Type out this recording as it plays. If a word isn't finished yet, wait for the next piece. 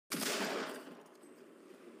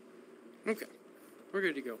Okay, we're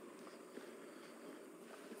good to go.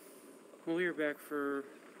 Well, we are back for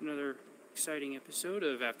another exciting episode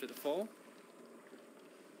of After the Fall.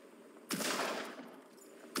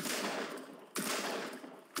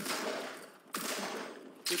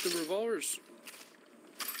 With the Revolvers.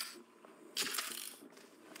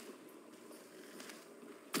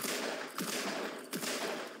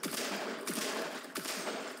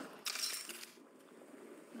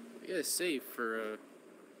 I gotta save for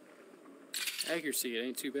accuracy, it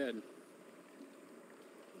ain't too bad.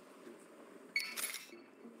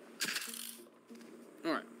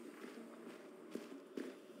 Alright.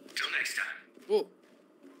 Till next time. Whoa.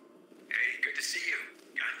 Hey, good to see you.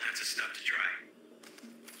 Got lots of stuff to try.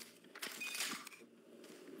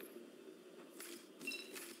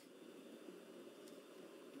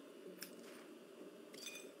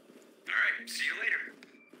 Alright, see you later.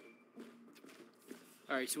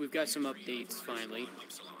 Alright, so we've got some updates finally.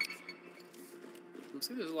 Looks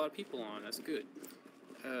like there's a lot of people on, that's good.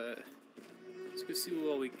 Let's go see what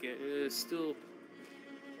all we get. Still...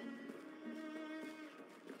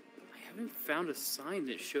 I haven't found a sign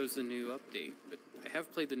that shows the new update, but I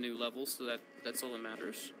have played the new levels, so that's all that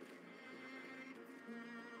matters.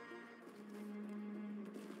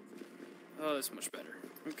 Oh, that's much better.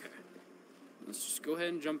 Okay. Let's just go ahead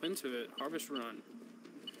and jump into it. Harvest Run.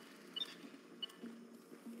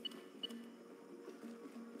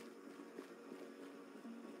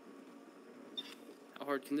 How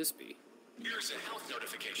hard can this be? Here's a health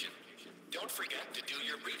notification. Don't forget to do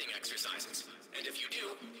your breathing exercises. And if you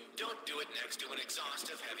do, don't do it next to an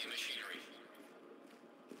exhaustive heavy machinery.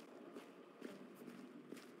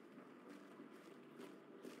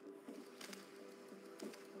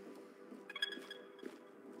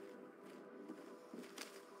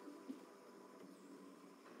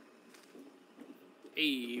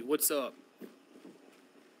 Hey, what's up?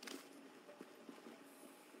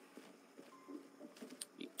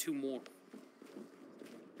 Need 2 more.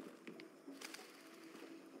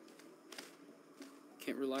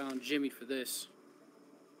 Can't rely on Jimmy for this.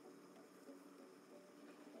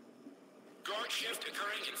 Guard shift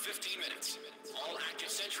occurring in 15 minutes. All active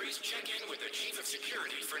sentries check in with the Chief of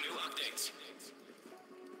Security for new updates.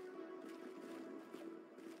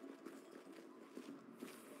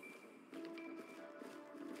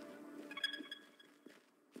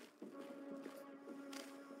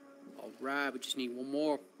 Alright, we just need 1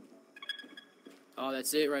 more. Oh,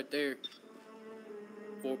 that's it right there.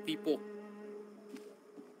 4 people.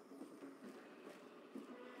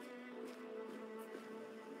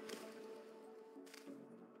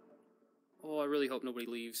 Oh, I really hope nobody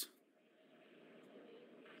leaves.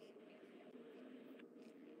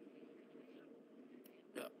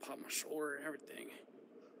 Pop my shoulder and everything.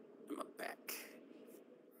 And my back.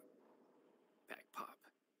 Back pop.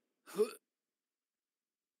 Huh.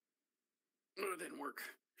 Oh, it didn't work.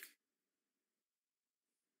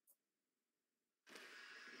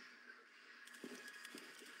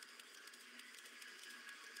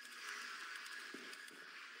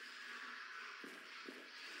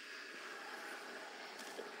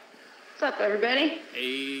 What's up, everybody?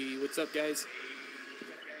 Hey, what's up, guys?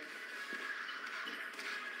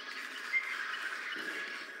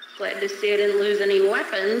 Glad to see I didn't lose any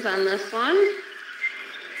weapons on this one.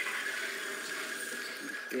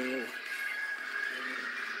 Whoa.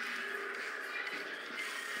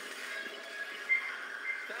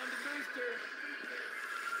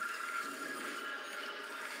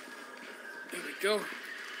 There we go.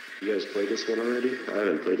 You guys played this one already? I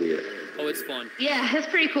haven't played it yet. Oh, it's fun. Yeah, it's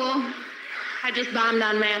pretty cool. I just bombed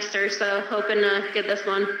on Master, so hoping to get this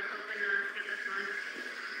one.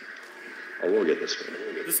 Oh, we'll get this one.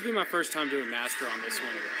 This will be my first time doing Master on this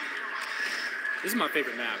one. This is my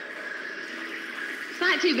favorite map. It's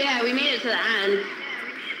not too bad. We made it to the end.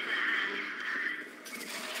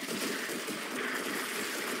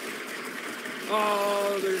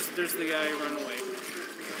 Oh, there's the guy who ran away.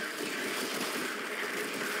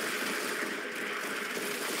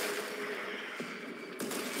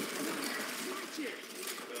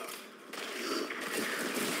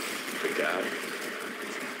 The guy.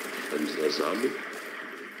 Them's the zombie.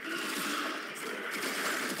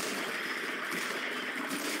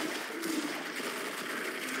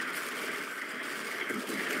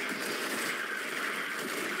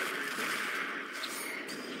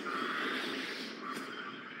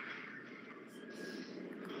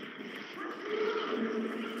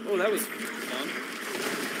 Oh, that was fun.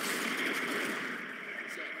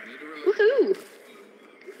 Woohoo!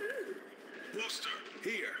 Booster,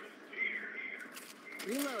 here.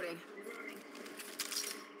 Reloading.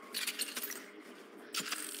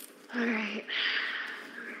 All right.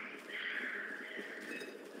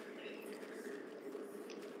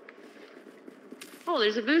 Oh,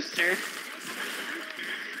 there's a booster.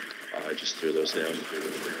 I just threw those down.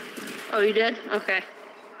 Oh, you did? Okay.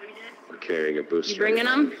 I'm carrying a booster. You bringing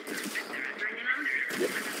them? Yep.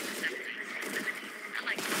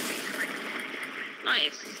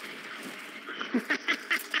 Nice.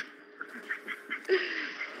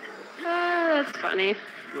 That's funny.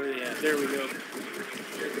 Where are they at? There we go.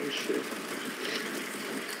 Oh, shit.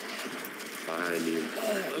 Behind you.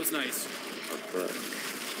 Oh, that was nice. Up front.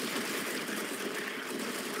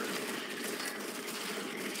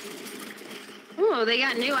 Oh, they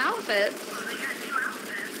got new outfits.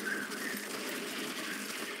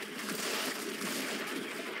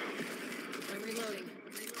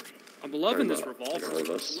 I'm loving this All revolver. of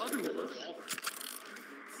us. What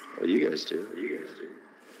do you guys do?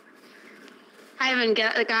 I haven't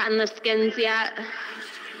gotten the skins yet.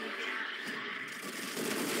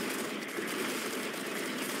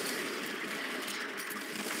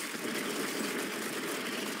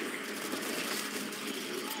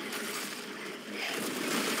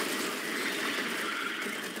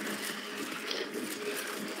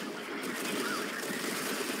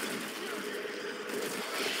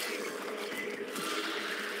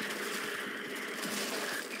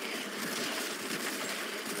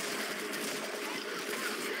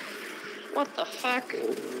 What the fuck?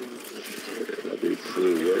 That dude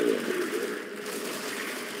flew way over.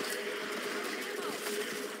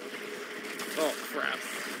 Oh, crap.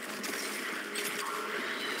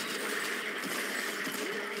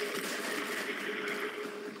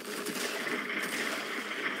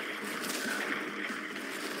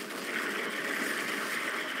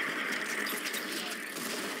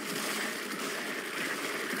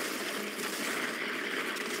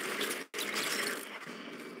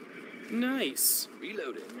 Nice.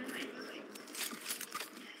 Reloading.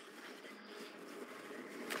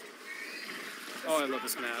 Oh, I love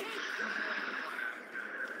this map.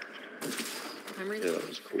 Yeah, that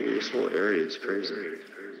was cool. This whole area is crazy.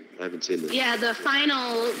 I haven't seen this. Yeah, the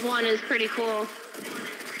final one is pretty cool.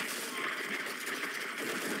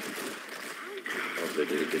 Oh, they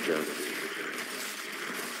did a good job.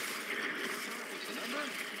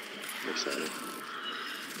 I'm excited.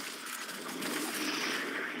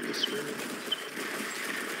 This way.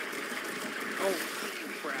 Oh,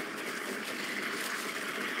 crap.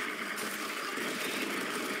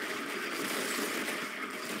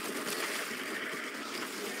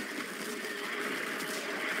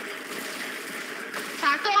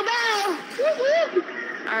 Taco Bell! Woo-hoo!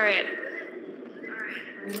 All right.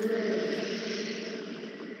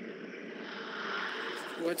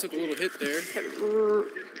 Well, I took a little hit there.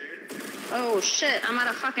 Oh shit, I'm out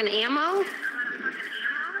of fucking ammo?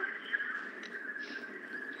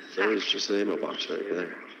 There was just an ammo box right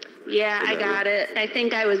there. Yeah, I got it. I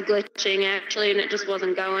think I was glitching actually and it just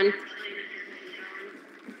wasn't going.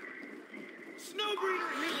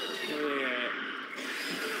 Where are they at?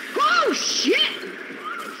 Oh shit!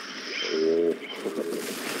 Oh.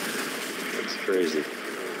 That's crazy.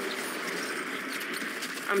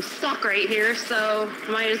 I'm stuck right here, so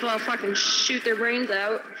might as well fucking shoot their brains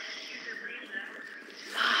out.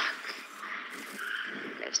 Fuck.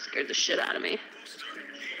 That scared the shit out of me.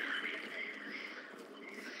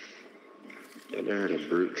 I never had a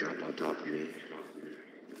brute drop on top of me.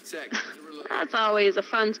 That's always a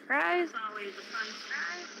fun surprise.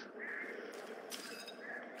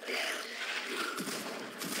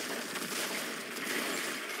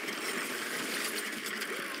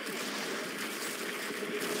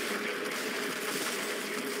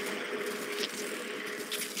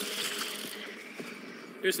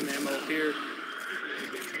 Here's some ammo up here.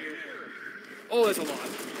 Oh, that's a lot.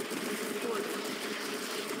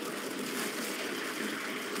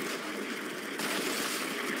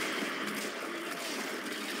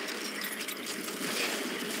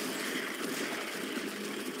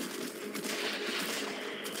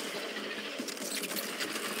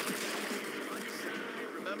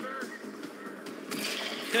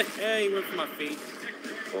 Hey, he went for my feet.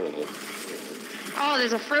 Oh. Oh,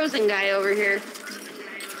 there's a frozen guy over here.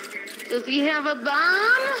 Does he have a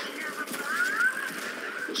bomb?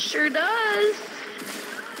 He sure does.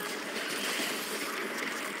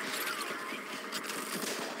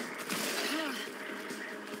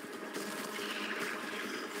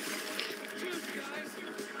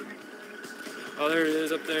 Oh, there it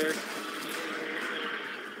is up there.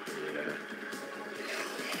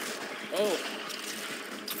 Oh.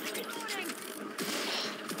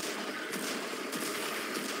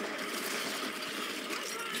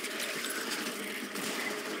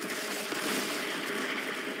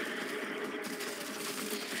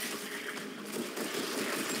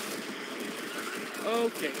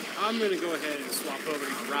 Okay, I'm gonna go ahead and swap over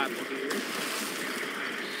to my rival here.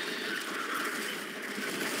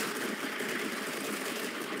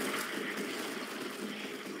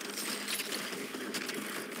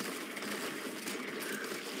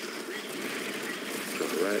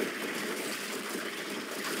 Right.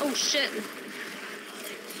 Oh shit.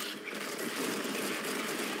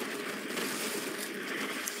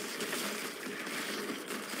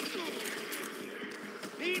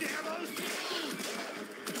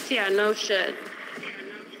 Yeah, no shit.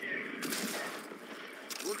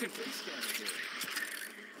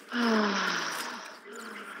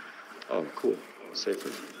 Oh, cool.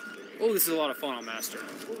 Safer. Oh, this is a lot of fun on Master.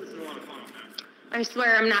 I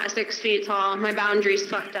swear I'm not 6 feet tall. My boundary's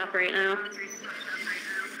fucked up right now.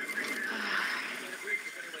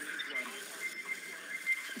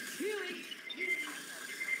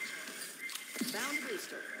 Found a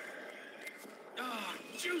booster. Ah,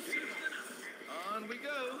 juicy. On we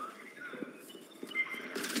go.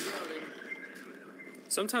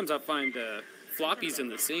 Sometimes I find floppies in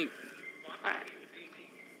the sink.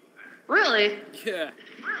 Really? Yeah.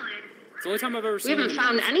 It's the only time I've ever We seen haven't them.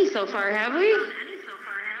 found any so far, have we?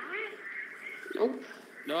 Nope.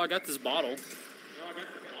 No, I got this bottle.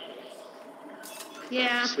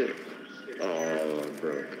 Yeah. Sick. Oh,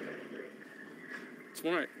 bro. It's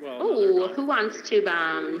one. Well. Ooh, who wants 2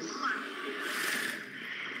 bombs?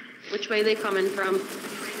 Which way they coming from?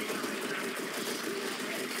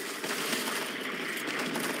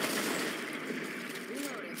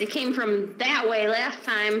 They came from that way last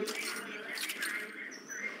time.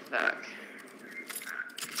 Fuck.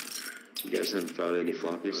 You guys haven't found any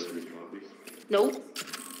floppies? Nope.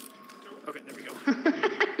 Okay, there we go.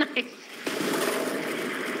 Nice.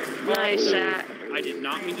 Nice shot. I did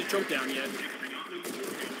not mean to jump down yet.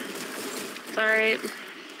 It's alright.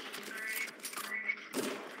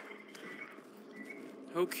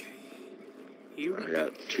 Okay. Here we I go.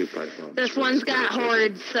 got 2 pipe bombs. This one's got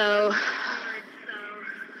hordes, so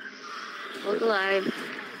look alive.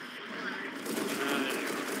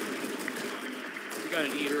 We got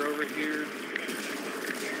an eater over here.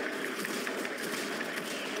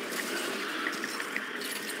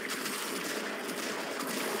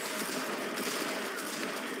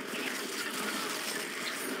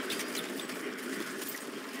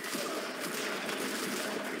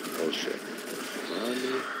 Oh shit.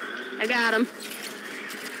 I got him.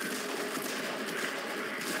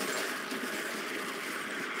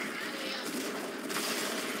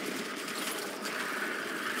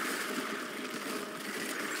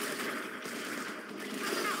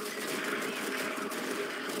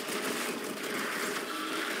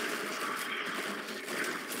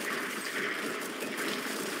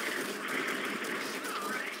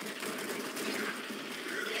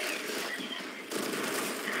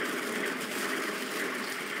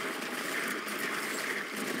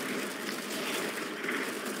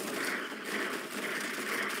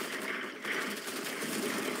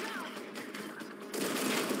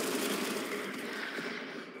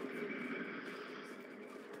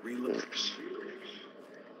 Works.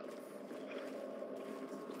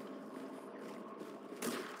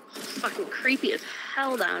 Fucking creepy as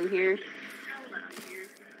hell down here.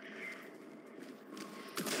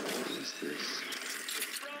 What is this?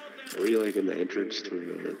 Are we like in the entrance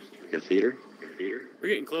to a theater? We're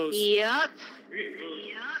getting close. Yep.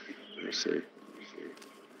 Let's see.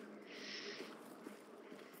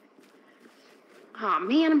 Oh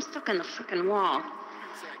man, I'm stuck on the fucking wall.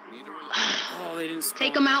 Oh, they didn't spawn.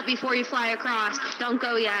 Take them out before you fly across. Don't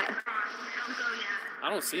go yet. I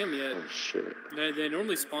don't see them yet. Oh shit. They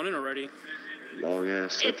normally spawn in already. Long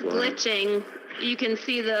ass. It's zip line. glitching. You can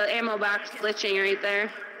see the ammo box glitching right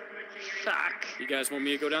there. Fuck. You guys want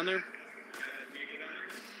me to go down there?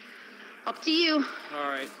 Up to you. All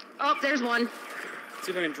right. Oh, there's one.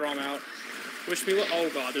 See if I can draw them out. Wish me luck. Oh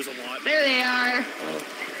god, there's a lot. There they are.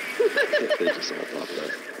 They just all popped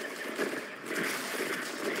up.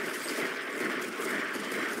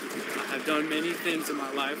 I've done many things in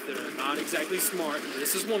my life that are not exactly smart.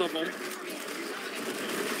 This is one of them.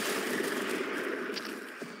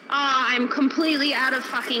 Oh, I'm completely out of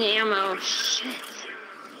fucking ammo. Shit.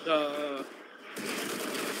 There's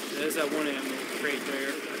that one ammo crate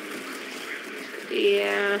there.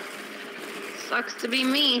 Yeah. Sucks to be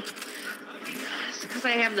me. It's because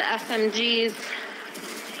I have the SMGs.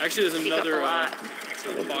 Actually, there's Take up another a lot.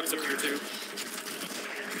 little box up here too.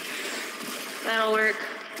 That'll work.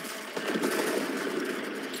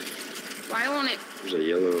 Why won't it? There's a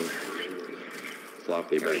yellow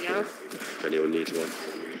floppy There we back go. there. If anyone needs one.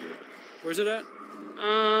 Where's it at?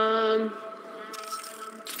 I'm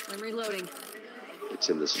reloading. It's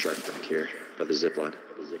in this truck back here by the zip line.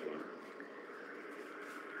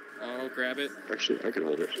 I'll grab it. Actually, I can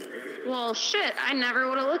hold it. Well, shit, I never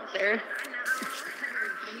would have looked there.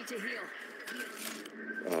 I need to heal.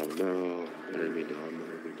 Oh no, I didn't mean to harm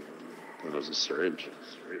them. That was a syringe.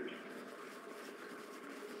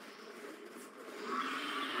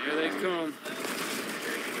 Here they come.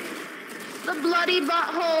 The bloody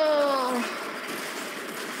butthole.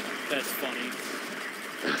 That's funny.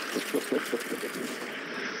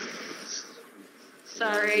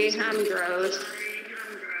 Sorry, I'm gross.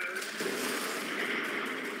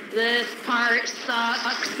 This part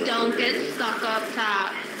sucks. Don't get stuck up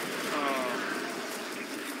top.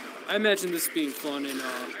 I imagine this being fun in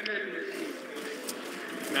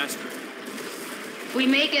Master. We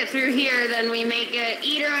make it through here, then we make it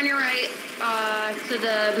Eater on your right to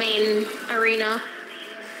the main arena.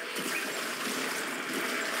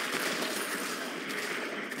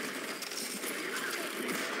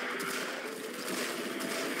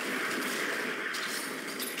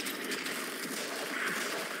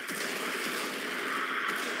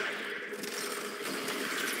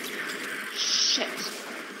 Shit.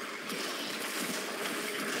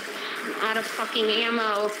 I'm out of fucking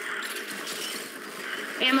ammo.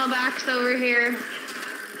 Ammo box over here.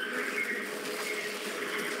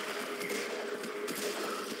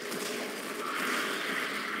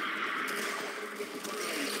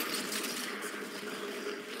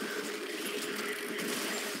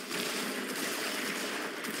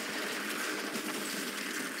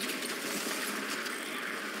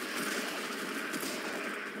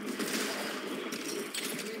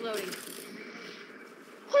 Reloading.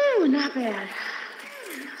 Whew, not bad.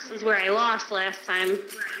 This is where I lost last time.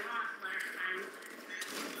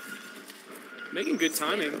 Making good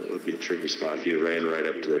timing. That would be a tricky spot if you ran right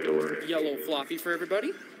up to the door. Yellow floppy for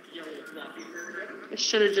everybody. I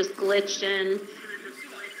should have just glitched in.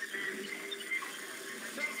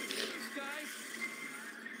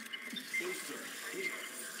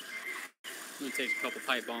 I'm gonna take a couple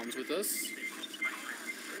pipe bombs with us.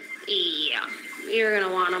 Yeah, you're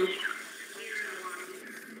gonna want them.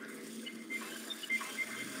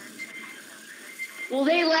 Will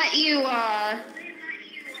they let you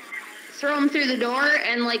throw them through the door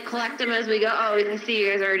and like collect them as we go? Oh, I see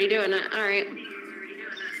you guys are already doing it. All right.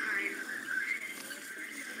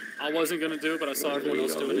 I wasn't gonna do it, but I saw everyone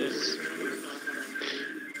else doing it.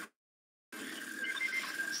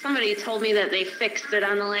 Somebody told me that they fixed it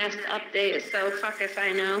on the last update, so fuck if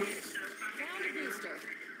I know. Found a booster.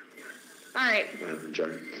 All right.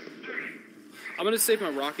 I'm gonna save my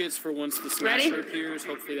rockets for once the Ready? Smasher appears.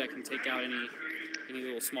 Hopefully that can take out any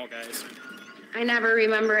little small guys. I never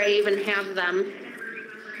remember I even have them.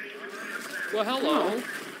 Well, hello. Oh.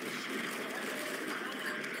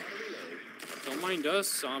 Don't mind us,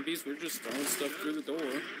 zombies. We're just throwing stuff through the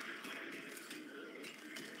door.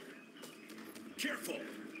 Careful.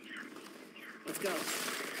 Let's go.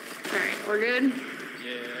 All right, we're good.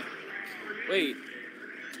 Yeah. Wait.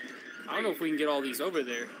 I don't know if we can get all these over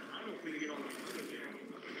there.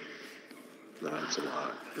 That's a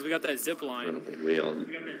lot. Because we got that zip I line. don't think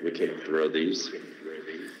we can't throw these.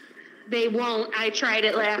 They won't. I tried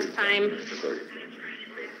it last time.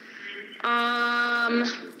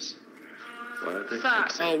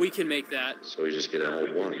 Fuck. Oh, we can make that. So we just get a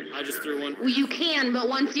whole one. I just threw one. Well, you can, but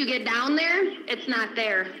once you get down there, it's not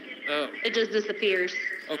there. Oh. It just disappears.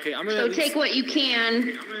 Okay, I'm gonna So at least- take what you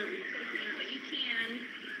can.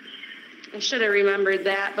 I should have remembered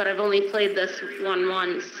that, but I've only played this one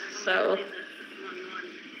once, so.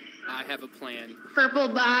 I have a plan. Purple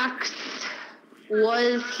box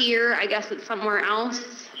was here. I guess it's somewhere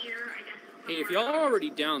else. Hey, if y'all are already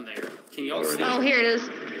down there, can y'all see Oh, them? here it is.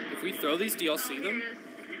 If we throw these, do y'all see them?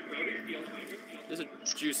 There's a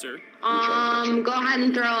juicer. Go ahead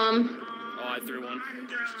and throw them. Oh, I threw one.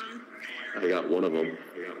 I got one of them.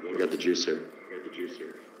 I got the juicer.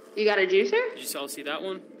 You got a juicer? Did y'all see that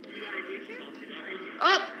one?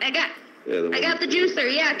 Oh, I got the one.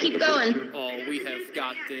 juicer. Yeah, keep going. Oh, we have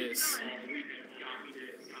got this.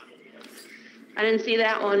 I didn't see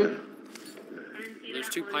that one. There's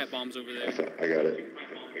 2 pipe bombs over there. I got it.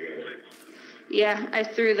 Yeah, I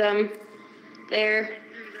threw them there.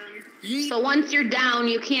 So once you're down,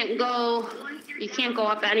 you can't go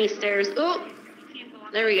up any stairs. Oh,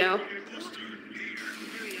 there we go.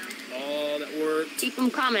 Oh, that worked. Keep them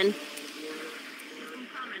coming.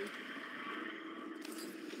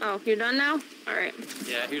 Oh, you're done now? All right.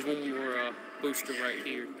 Yeah, here's one more booster right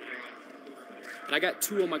here. And I got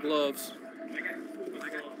 2 on my gloves.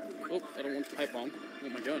 Oh, I don't want the pipe bomb. I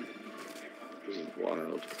want my gun. This is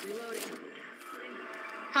wild. Reloading.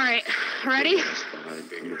 All right, ready? Just behind,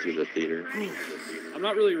 coming through the theater. I'm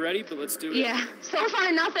not really ready, but let's do it. Yeah. So far,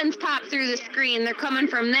 nothing's popped through the screen. They're coming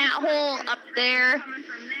from that hole up there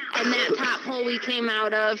and that top hole we came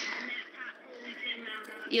out of.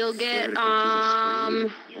 You'll get,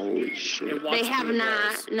 Holy shit. And watch they have the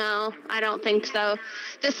not. walls. No, I don't think so.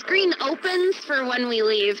 The screen opens for when we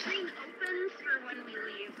leave.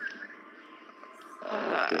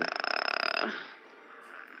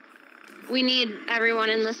 We need everyone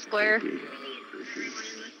in the square.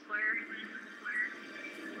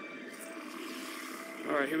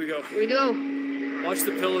 All right, here we go. Here we go. Watch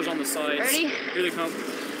the pillars on the sides. Ready? Here they come.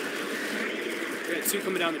 We got 2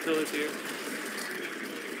 coming down the pillars here.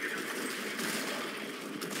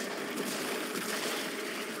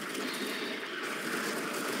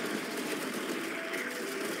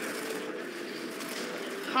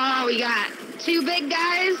 Oh, we got 2 big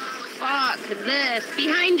guys. Fuck this.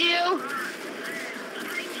 Behind you.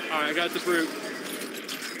 All right, I got the brute.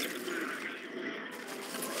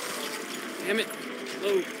 Damn it.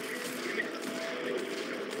 Low.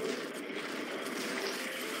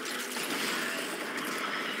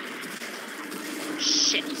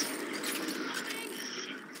 Shit.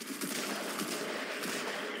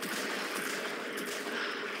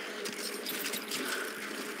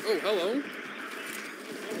 Oh, hello.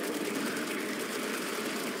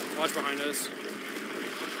 Watch behind us.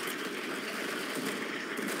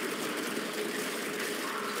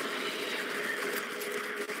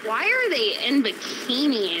 Why are they in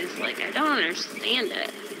bikinis? Like, I don't understand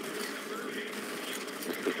it.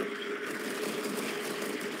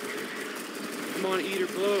 Come on, eat or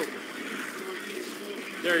blow.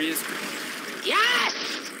 There he is.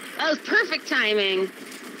 Yes! That was perfect timing.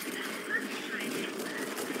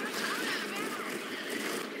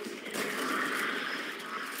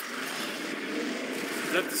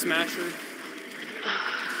 Is that the smasher?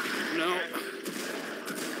 No.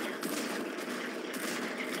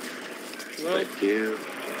 Well, Thank you.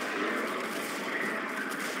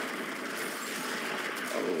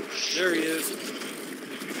 Oh, shit. there he is.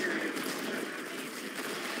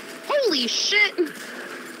 Holy shit!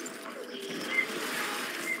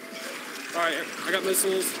 Alright, I got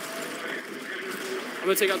missiles. I'm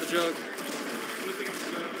gonna take out the jug.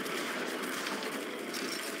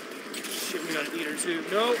 Shit, we got an eater too.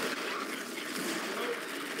 Nope.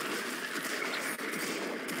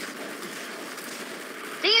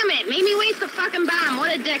 Damn it! Made me waste the fucking bomb.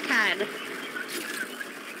 What a dickhead.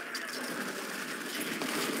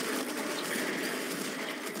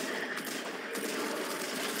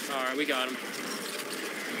 Alright, we got him.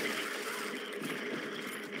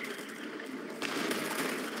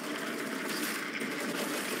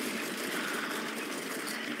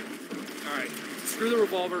 Alright, screw the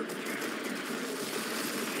revolver.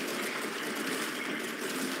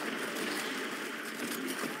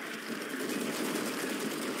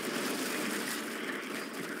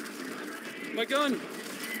 My gun!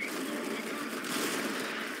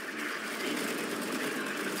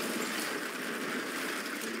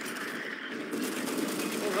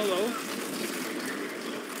 Oh, hello.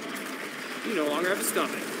 You no longer have a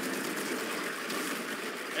stomach.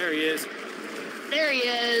 There he is. There he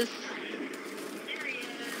is.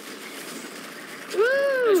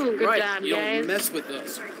 Woo! Good right. job, You guys. don't mess with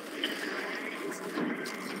us.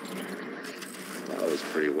 That was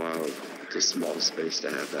pretty wild. It's a small space to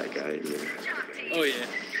have that guy in here. Oh, yeah.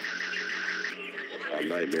 A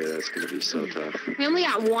nightmare, that's gonna be so tough. We only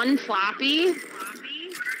got 1 floppy.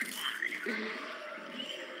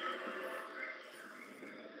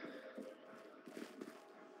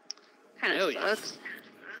 Kind Hell of yeah. sucks.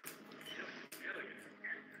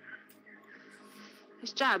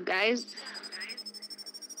 Nice job, guys.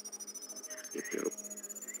 Yep, yep.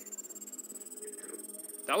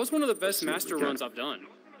 That was one of the best See what we master got. runs I've done.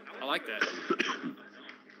 I like that.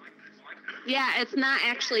 Yeah, it's not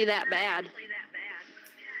actually that bad.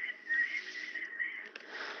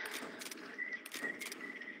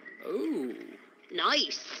 Ooh.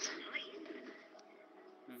 Nice.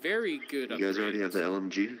 Very good. You guys already upgrade. have the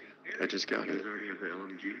LMG? I just got it.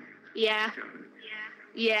 Yeah.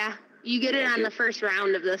 Yeah. You get it on the first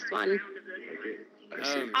round of this one. I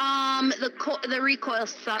see. The recoil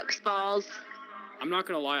sucks balls. I'm not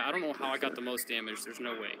gonna lie, I don't know how I got the most damage. There's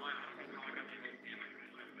no way.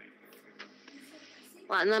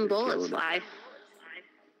 Letting them bullets killing it. fly.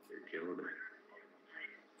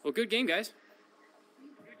 Well, good game, guys.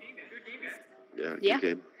 Yeah, Yeah.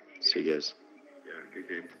 good game. See you guys. Yeah, good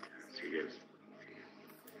game. See you guys.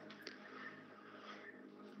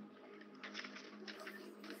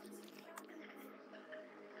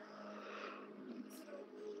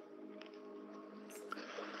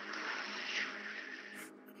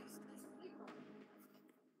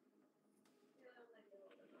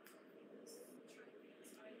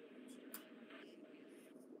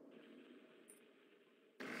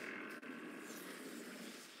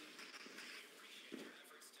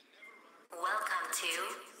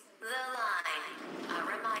 the line. A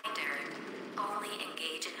reminder, only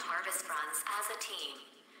engage in harvest runs as a team.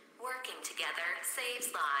 Working together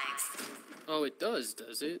saves lives. Oh, it does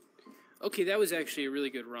it? Okay, that was actually a really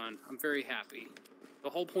good run. I'm very happy. The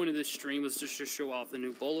whole point of this stream was just to show off the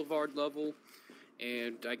new Boulevard level,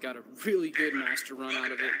 and I got a really good master run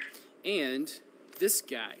out of it. And this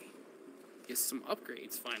guy gets some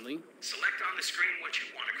upgrades, finally. Select on the screen what you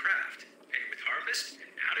want to craft. And with Harvest,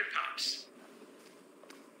 out it pops.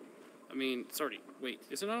 I mean, sorry, wait,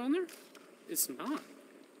 is it not on there? It's not.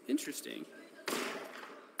 Interesting.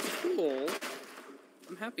 Cool.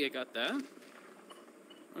 I'm happy I got that.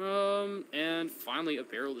 And finally a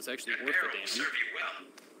barrel that's actually worth Barrel a will damn. serve you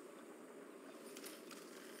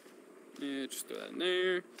well. Yeah, just throw that in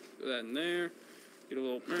there. Throw that in there. Get a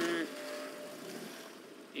little...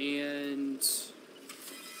 And...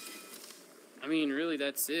 I mean, really,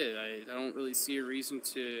 that's it. I don't really see a reason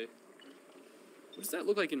to... What does that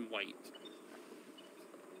look like in white?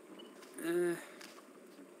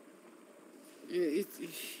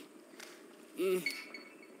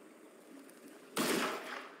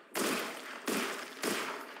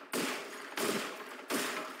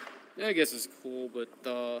 I guess it's cool, but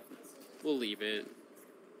we'll leave it.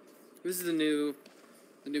 This is the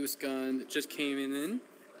newest gun that just came in.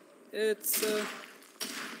 It's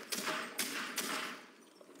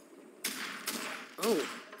oh,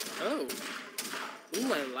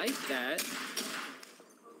 ooh, I like that.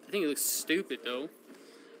 I think it looks stupid though.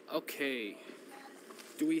 Okay,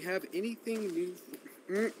 do we have anything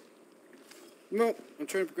new? No, I'm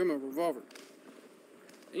trying to grab my revolver.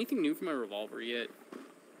 Anything new for my revolver yet?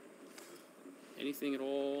 Anything at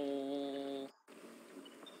all?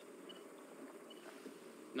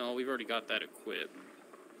 No, we've already got that equipped.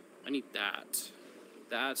 I need that.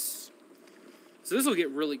 So this will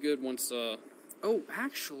get really good once, oh,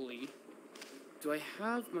 actually, do I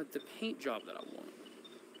have the paint job that I want?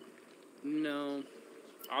 No.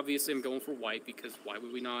 Obviously, I'm going for white, because why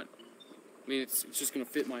would we not? I mean, it's just going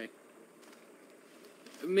to fit my...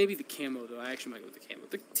 Maybe the camo, though. I actually might go with the camo.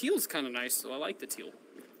 The teal's kind of nice, so I like the teal.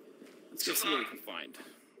 Let's go see what we can find.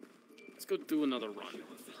 Let's go do another run.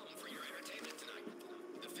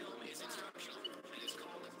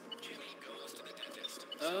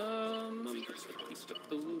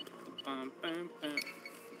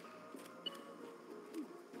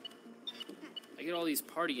 I get all these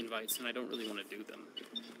party invites and I don't really want to do them.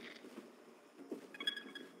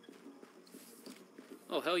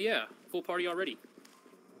 Oh, hell yeah. Full party already.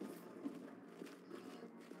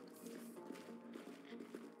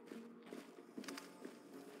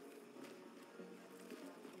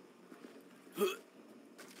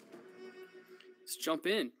 Let's jump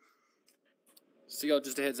in. So y'all,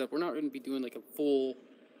 just a heads up, we're not going to be doing like a full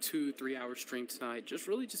 2-3 hour stream tonight. Just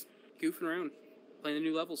goofing around, playing the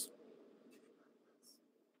new levels.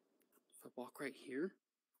 If I walk right here,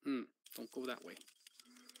 don't go that way.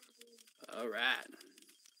 All right.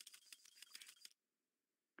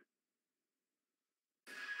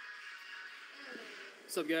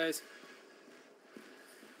 What's up, guys?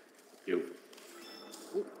 Yo.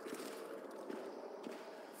 Ooh.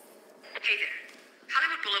 Hey there.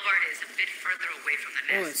 Hollywood Boulevard is a bit further away from the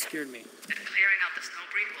Oh, that nest. scared me. And clearing out the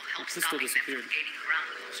snowbreak will help My pistol stopping them disappeared. from gaining ground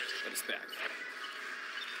closer to But it's back.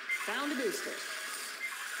 Found a booster.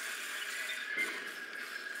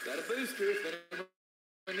 Got a booster if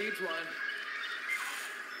anyone needs one.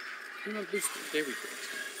 Come on, booster. There we go.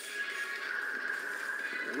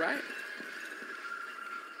 All right.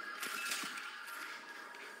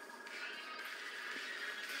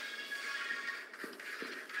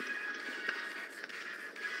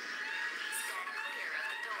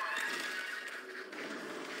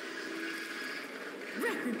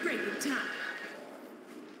 Record-breaking time.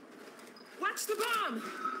 Watch the bomb.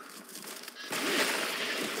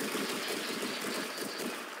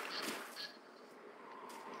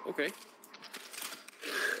 Okay.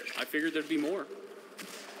 I figured there'd be more.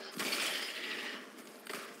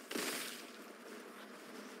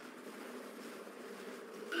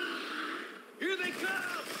 Here they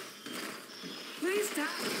come! Please stop.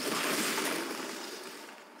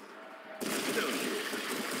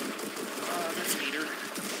 That's neater.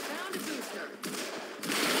 Found a booster.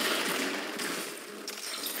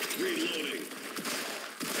 Reloading.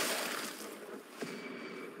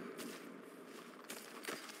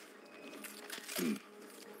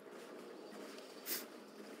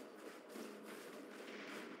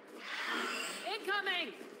 Incoming.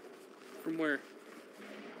 From where?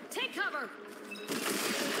 Take cover.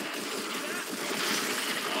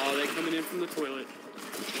 Oh, they're coming in from the toilet.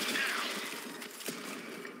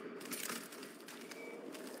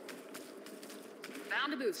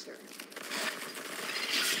 found a booster.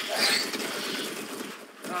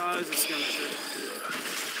 There's a skirmisher.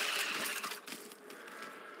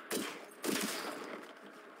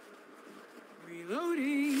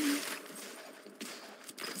 Reloading.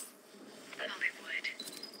 Hollywood.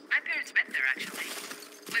 My parents met there, actually.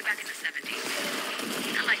 Way back in the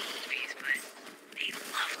 70s. Not like movies, but they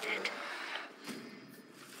loved it.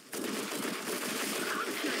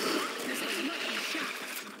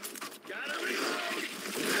 Gotta reload!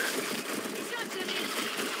 Shot to me.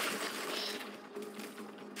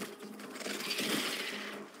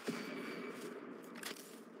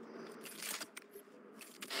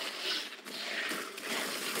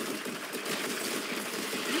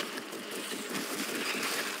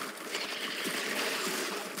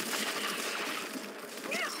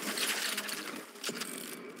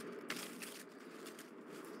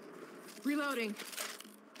 Reloading.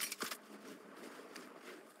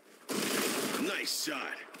 Nice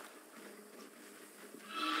shot.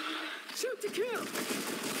 Shoot to kill.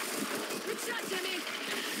 Good shot, Jimmy.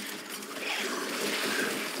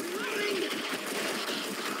 Reloading.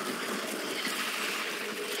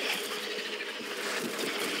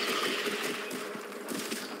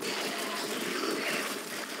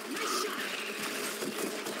 Nice shot.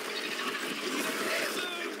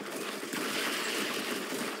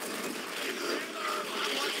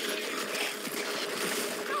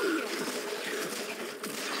 Oh, yeah.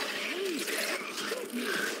 Hey, shoot me.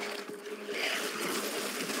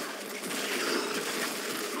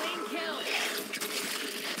 Clean kill.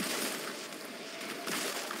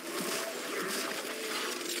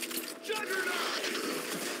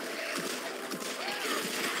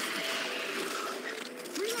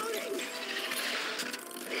 Reloading.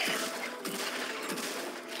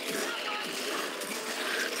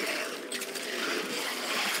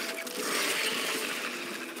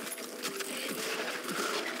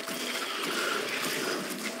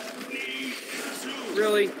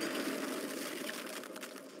 Really?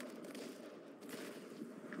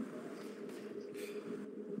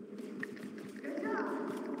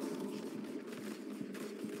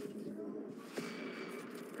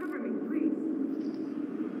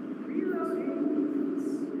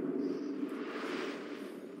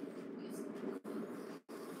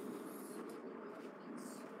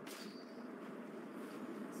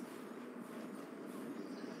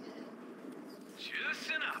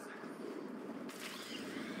 Loosen up.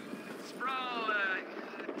 Sprawl,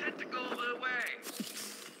 tentacle away.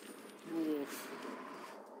 Oof.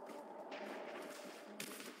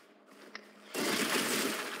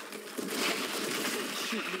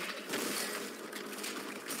 Shoot me.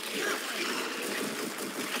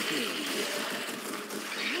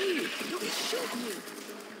 Hey, don't shoot me.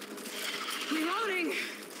 Reloading.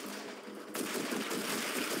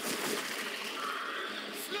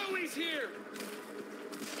 Snowy's here!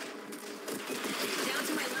 Down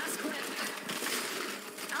to my last clip.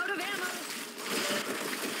 Out of ammo.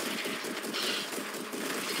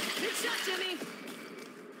 Good shot, Jimmy.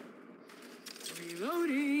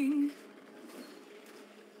 Reloading.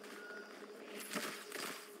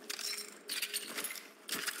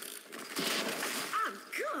 I'm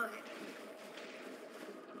good.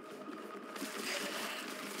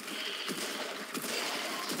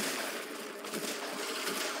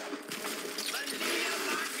 Malia,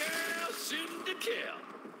 my girl, shooting to kill.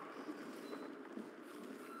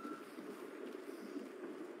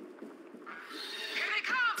 Here they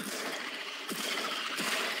come!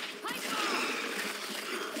 Pipe bomb.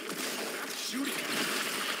 Shooting.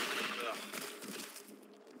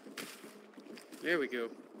 There we go.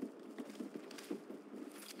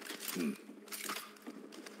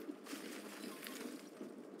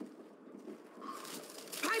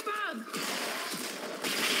 Pipe bomb.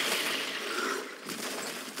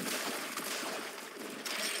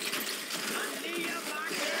 Malia, my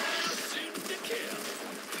girl, shooting to kill.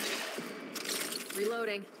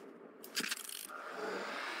 Reloading.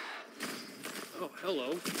 Oh, hello.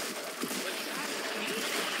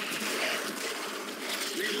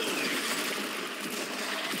 Reloading.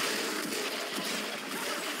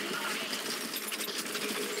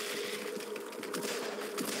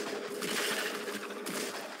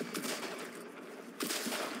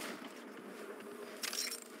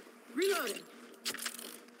 Reloading.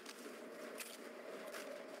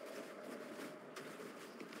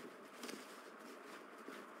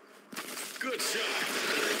 Good shot.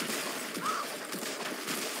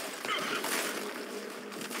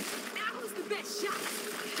 That was the best shot.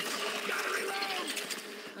 Gotta reload.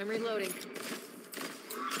 I'm reloading.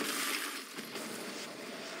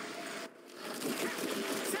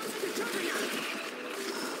 Sounds like a juggernaut.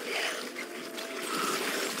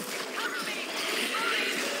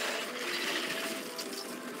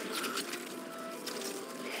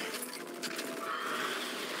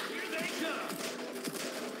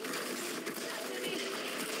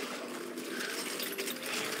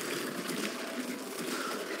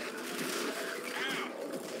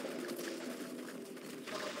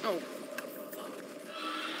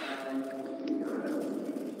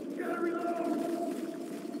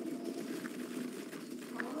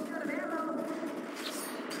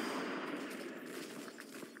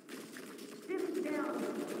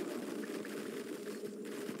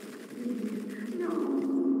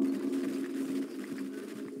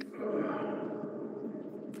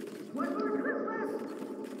 One more Christmas!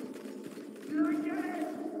 You don't get it!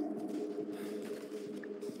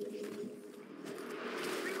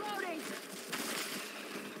 Reloading!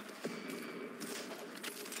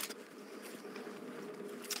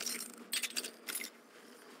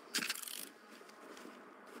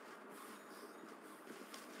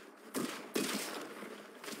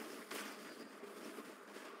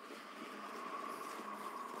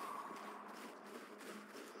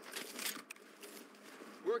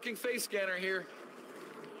 Working face scanner here.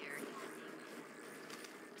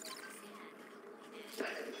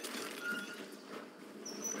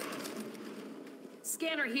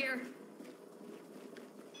 Scanner here.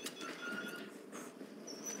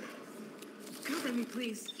 Cover me,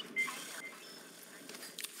 please.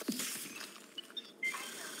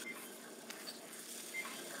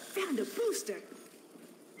 Found a booster.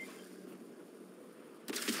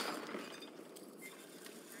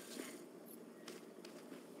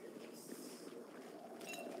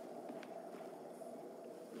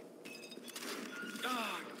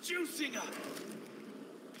 Juicing up.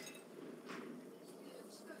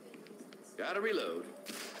 Gotta reload.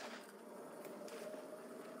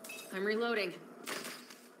 I'm reloading.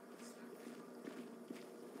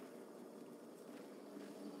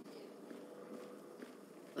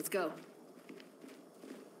 Let's go.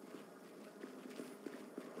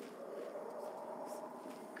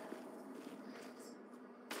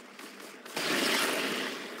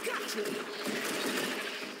 Gotcha!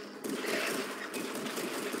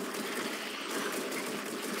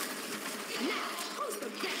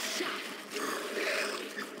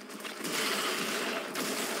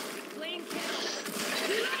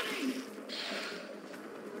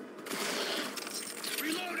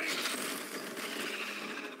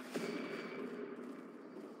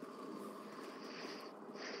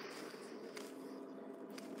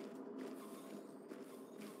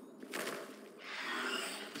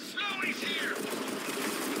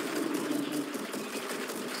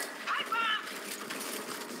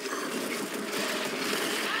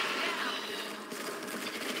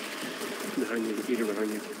 Behind you, the eater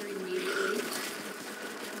behind you.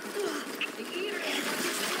 The eater is about to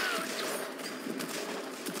explode.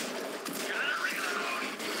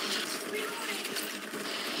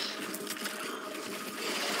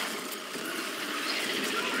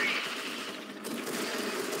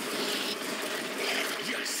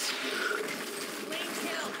 Yes. Lane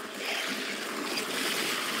kill.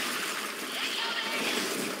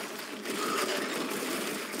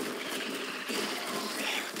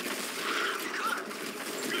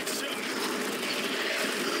 Good shot.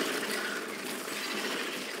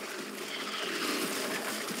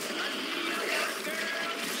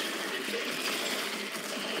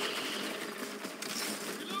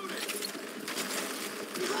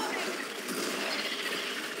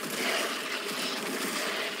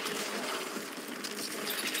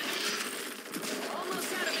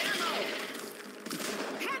 Almost out of ammo.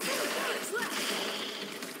 Handful of bullets left.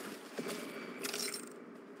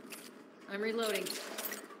 I'm reloading.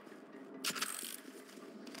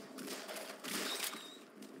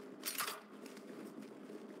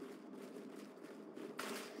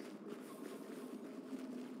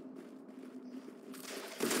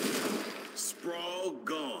 Sprawl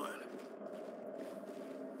gone.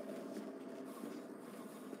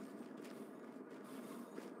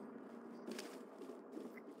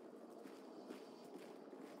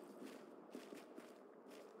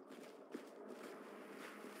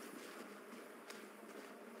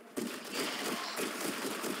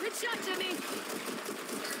 Good shot, Jimmy.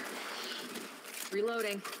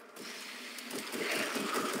 Reloading.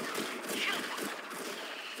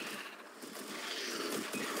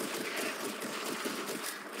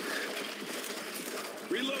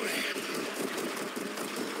 Reloading.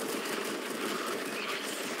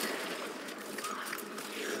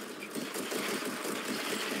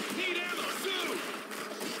 Need ammo soon.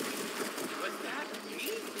 Was that me?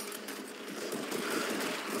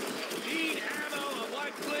 Need ammo. I'm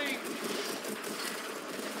white clean.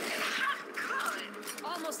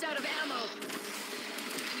 Almost out of ammo.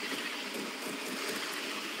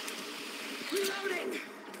 Reloading.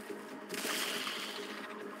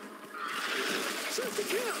 Shoot the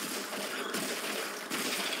kill.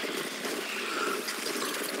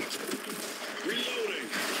 Reloading.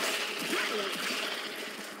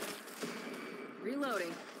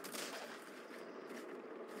 Reloading.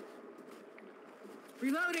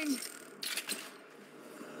 Reloading.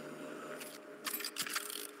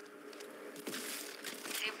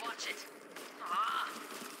 Hey, watch it. Ah,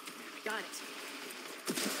 Got it.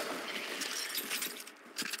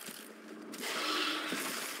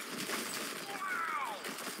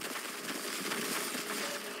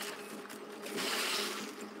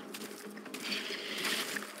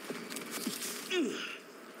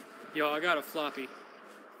 Yo, I got a floppy.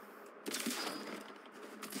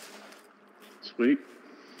 Sweet.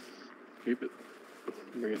 Keep it.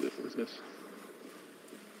 Bring it. What's this?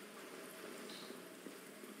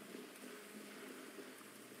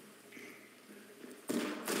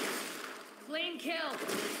 Clean kill.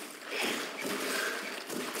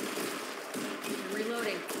 I'm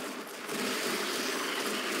reloading.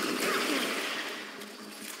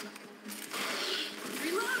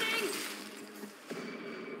 Reloading.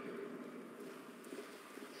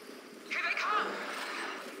 Here they come!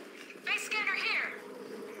 Base scanner here!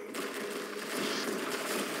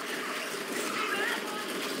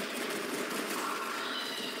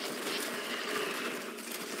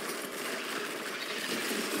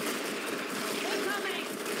 Incoming.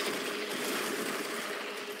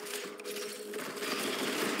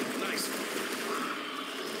 Nice.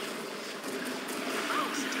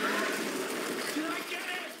 Did I get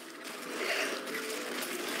it?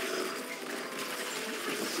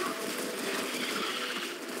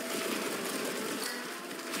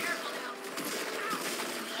 Careful now.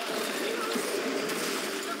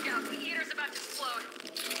 Look out, the heater's about to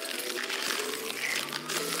explode.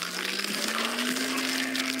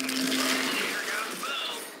 Here goes Bo.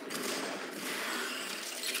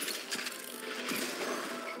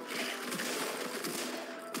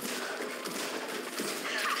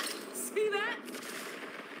 See that?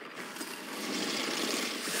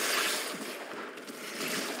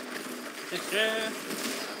 He's dead.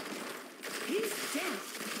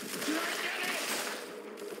 Did I get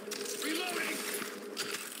it? Reloading.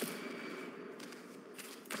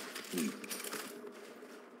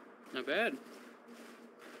 Not bad.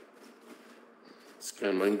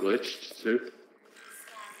 And mine glitched too.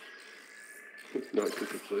 Not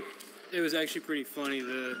completely. It was actually pretty funny.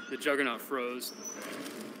 The Juggernaut froze.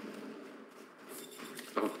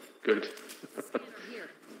 Oh, good. Scanner here.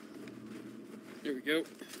 There we go.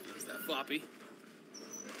 There's that floppy.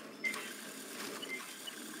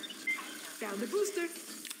 Found the booster.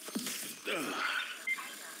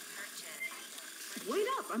 Wait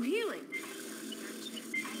up, I'm healing.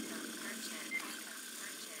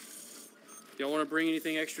 Y'all want to bring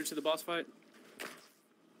anything extra to the boss fight?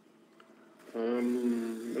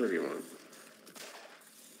 Whatever you want.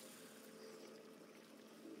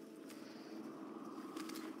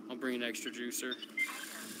 I'll bring an extra juicer.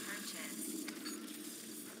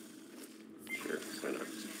 Sure, why not?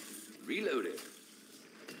 Reloaded.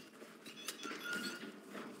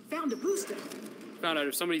 Found a booster. Found out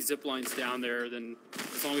if somebody zip lines down there, then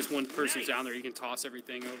as long as one person's down there, you can toss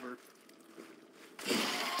everything over.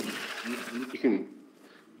 You can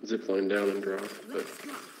zip line down and drop, but Let's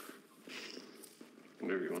go.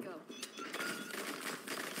 whatever you want. Go.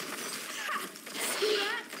 See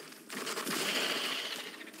that?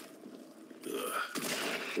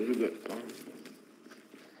 What is that bomb?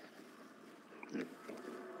 Yep.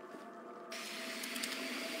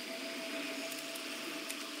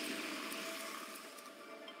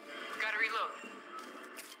 Gotta reload.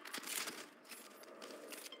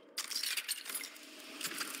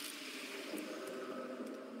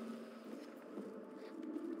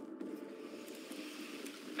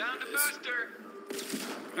 Found a booster.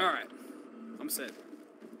 All right, I'm set.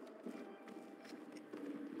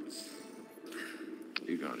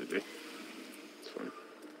 You got it, eh? It's fine.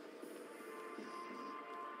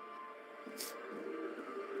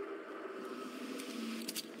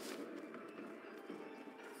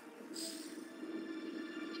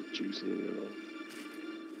 Is it juice in the middle?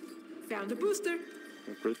 Found a booster.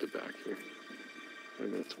 I'll put it at the back here.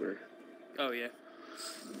 And that's where Oh yeah.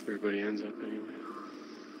 everybody ends up anyway.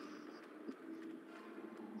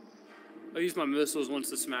 I'll use my missiles once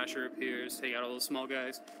the smasher appears. Take out all those small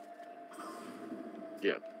guys.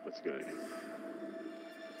 Yeah, that's a good idea.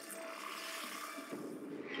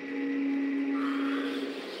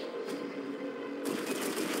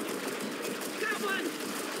 Got one.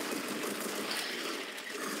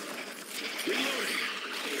 Reloading.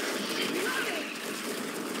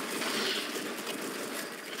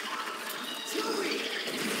 Slowly.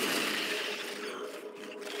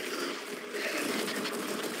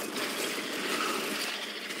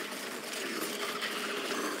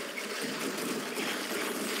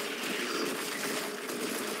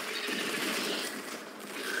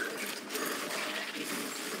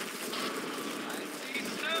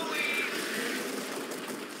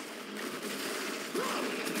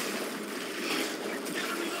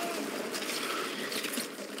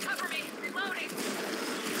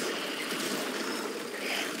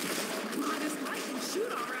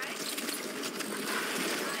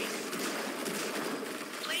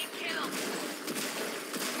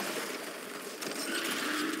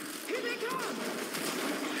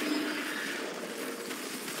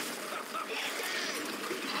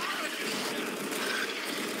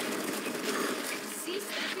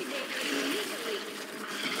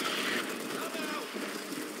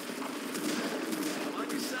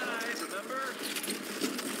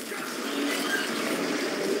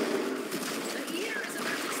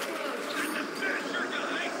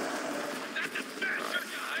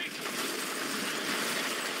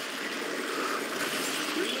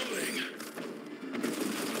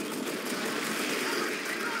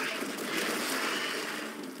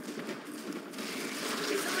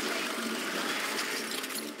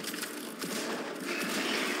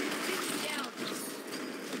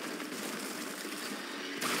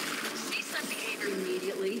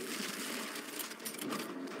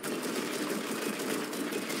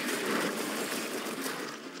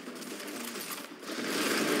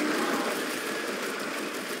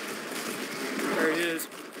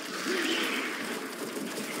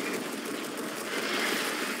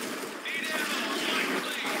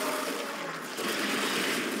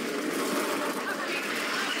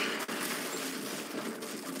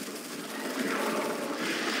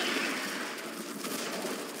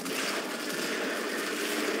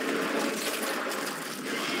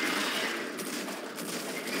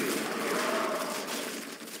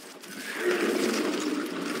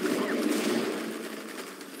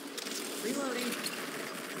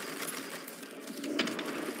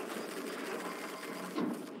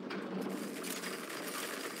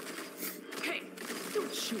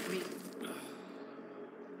 shoot me.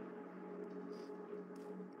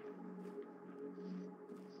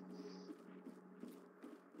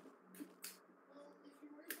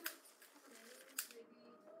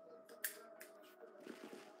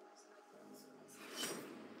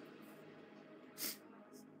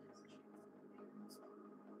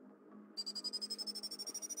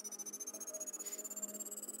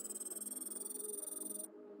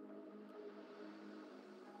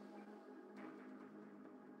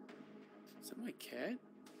 Is that my cat?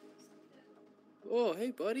 Oh,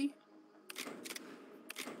 hey, buddy.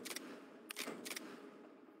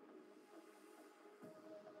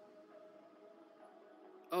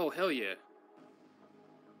 Oh, hell yeah.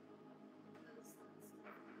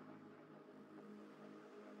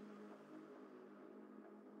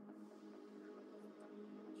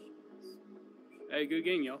 Hey, good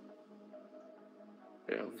game, y'all.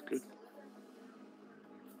 Yeah, it was good.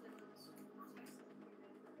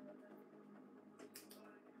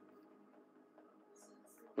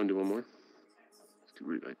 Want to do one more? Let's do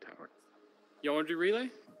relay tower. Y'all want to do relay?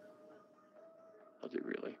 I'll do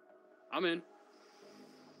relay. I'm in.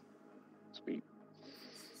 Sweet.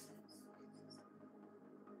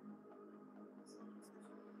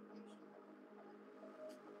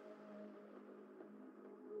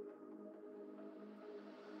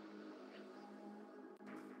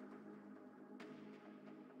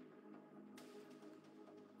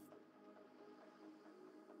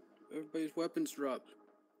 Everybody's weapons dropped.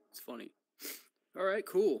 It's funny. Alright,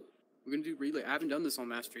 cool. We're gonna do relay. I haven't done this on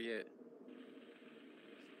Master yet.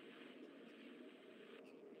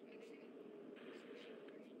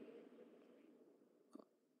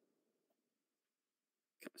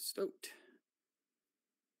 Kinda stoked.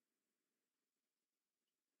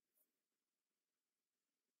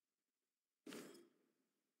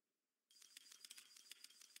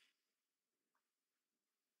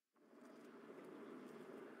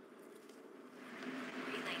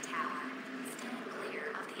 Relay tower. Stand clear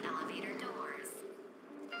of the elevator doors.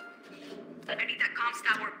 I need that comms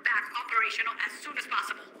tower back operational as soon as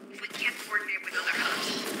possible. If we can't coordinate with other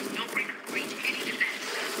hubs, don't reach any defense.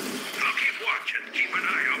 I'll keep watch and keep an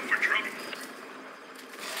eye out for trouble.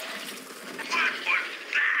 What was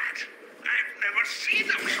that? I've never seen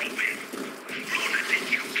them so big. Luna,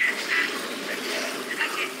 did you get that?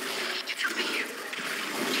 I did. It's something new.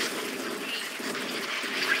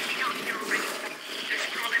 Breaking out here already. They're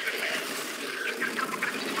strong everywhere.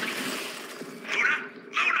 Luna?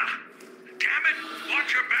 Luna! Damn it!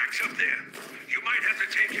 Watch your backs up there. You might have to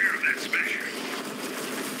take care of that smasher.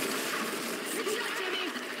 Good shot, Timmy.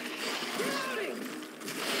 Reloading.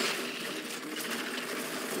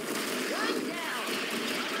 One down.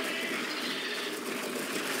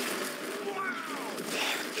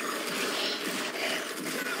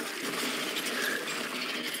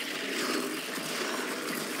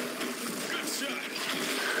 Good shot.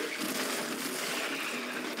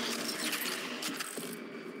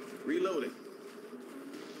 Reloading.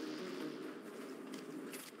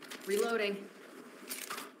 Reloading.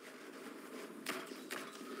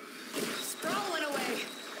 Scrolling away.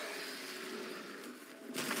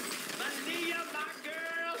 Mania, my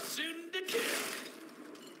girl, soon to kill.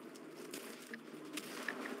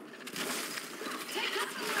 Take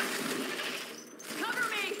cover. Cover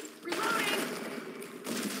me. Reloading.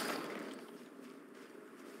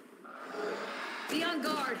 Be on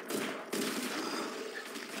guard.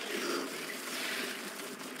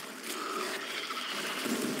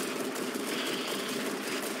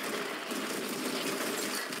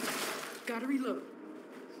 Gotta reload.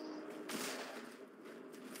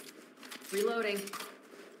 Reloading.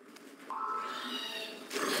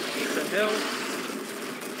 What the hell?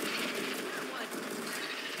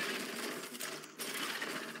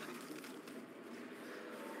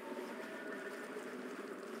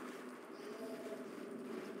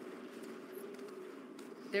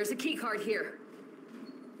 There's a key card here.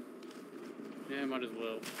 Yeah, might as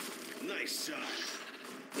well. Nice shot.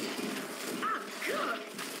 Ah, good.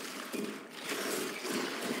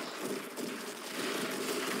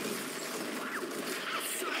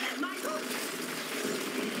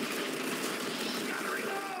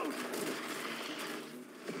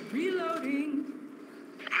 Reloading.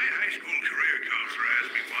 My high school career counselor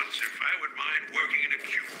asked me once if I would mind working in a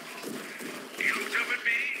cube. He looked up at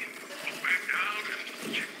me, looked back down,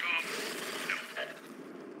 and checked off. No.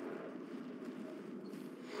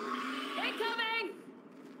 Incoming!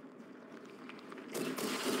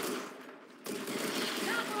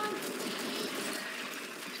 Got one!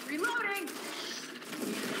 Reloading!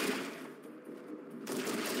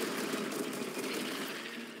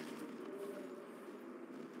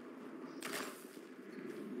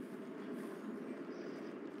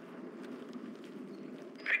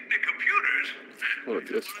 Oh,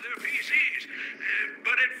 with yes. one of their PCs,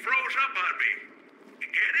 but it froze up on me. You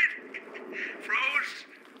get it? Froze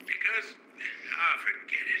because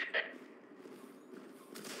forget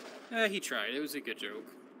it. He tried. It was a good joke.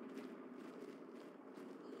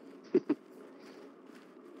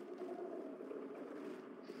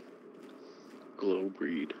 Glow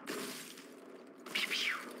breed.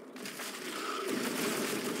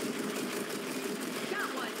 Got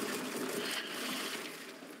one.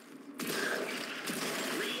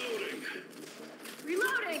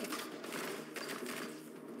 Reloading.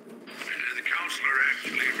 The counselor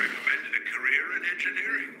actually recommended a career in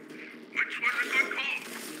engineering, which was a good call.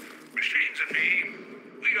 Machines and me,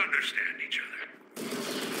 we understand each other.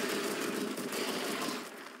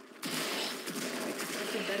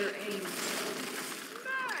 That's a better aim.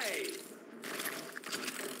 Nice.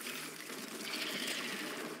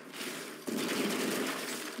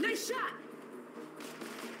 Nice shot.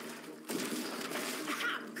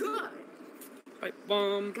 Aha, good. Pipe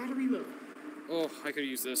bomb. Gotta reload. Oh, I could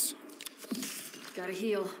use this. Gotta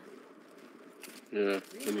heal. Yeah,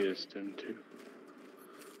 I need a stem too.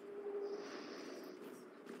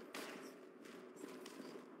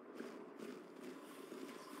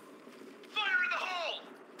 Fire in the hole!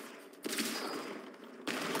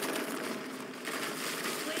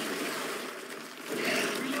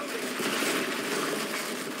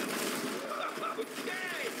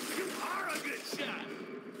 Okay, you are a good shot.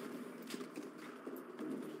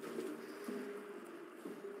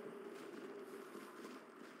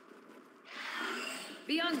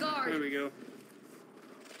 Be on guard. There we go.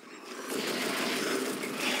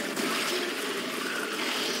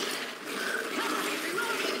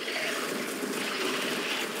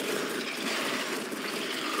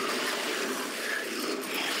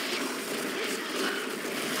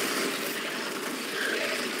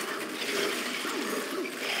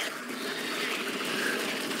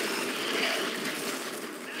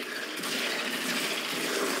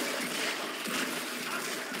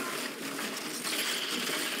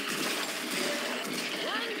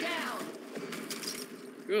 One down.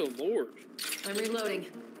 Good lord. I'm reloading.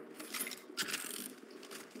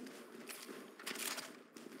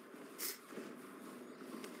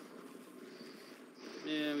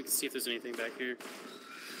 Yeah, we can see if there's anything back here.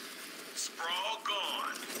 Sprawl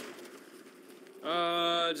gone.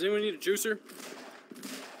 Does anyone need a juicer?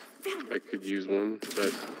 I could use one,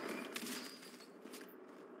 but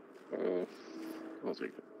I'll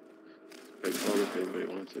take it. I call if anybody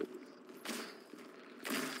wants it.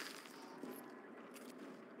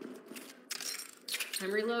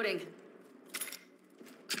 I'm reloading.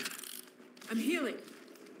 I'm healing.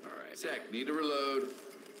 Alright. Sec, need to reload.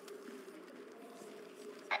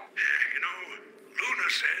 You know, Luna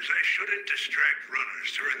says I shouldn't distract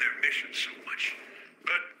runners during their missions so much.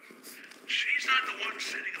 But she's not the one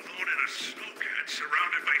sitting alone in a snowcat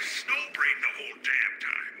surrounded by snowbrain the whole damn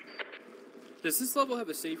time. Does this level have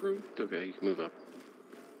a safe room? It's okay, you can move up.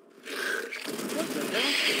 What the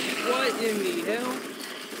hell? What in the hell?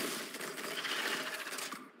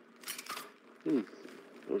 That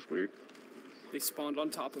was weird. They spawned on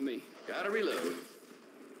top of me. Gotta reload.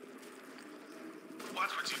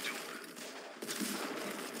 Watch what you do.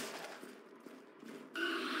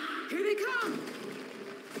 Here they come.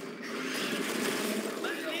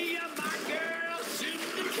 Maria, my girl, shoot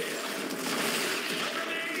the kill. Cover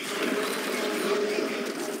me.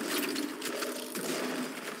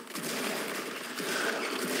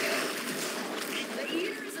 The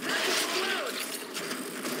eater is about to explode.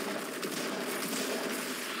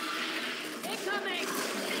 Incoming.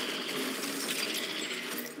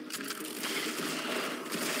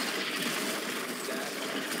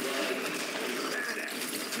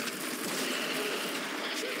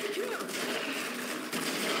 Shoot the kill.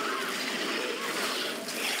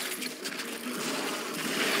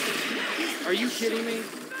 Are you kidding me?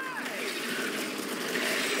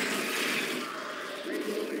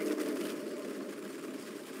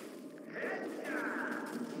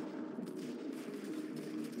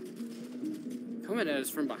 Coming at us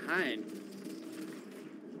from behind.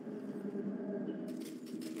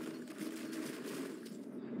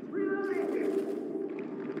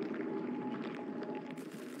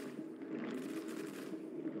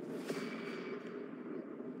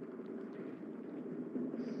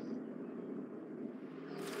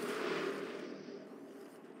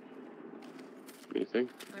 Anything?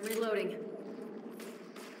 I'm reloading.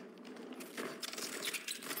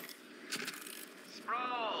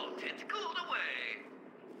 Sprawl, tentacled away.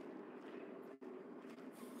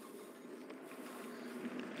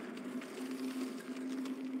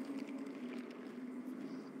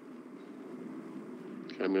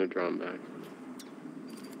 Okay, I'm gonna draw him back.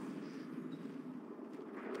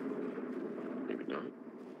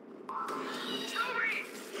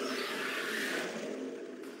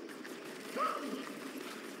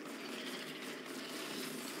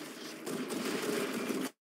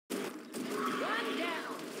 One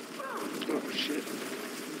down. Oh shit.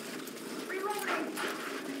 Reloading.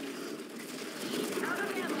 Out of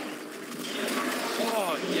ammo.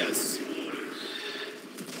 Oh, yes.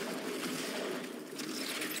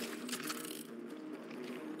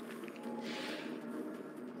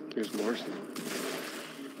 Here's Morrison.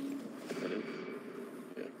 Got it?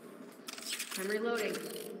 Yeah. I'm reloading.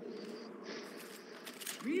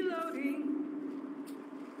 Reloading.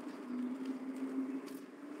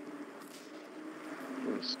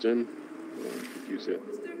 Stim. Oh, I could use it.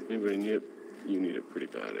 Anybody need it? You need it pretty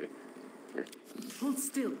bad, eh? Here. Hold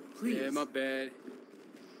still, please. Yeah, my bad.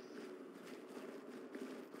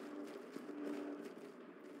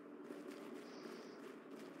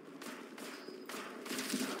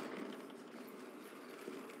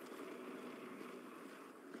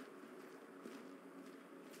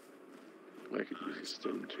 I could use a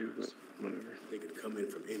stim too, but whatever. They could come in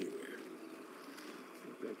from anywhere.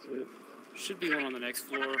 That's it. Should be one on the next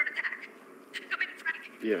floor.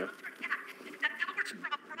 Yeah. Luna!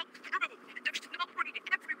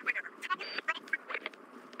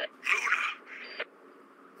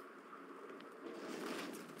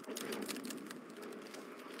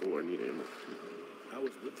 Oh, I need ammo. I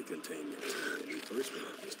was with the containment when we first went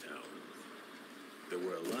up this tower. There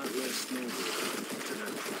were a lot less snowbirds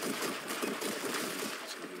tonight.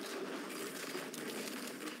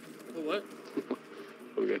 Oh, what?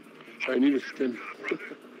 Okay. I need a stim.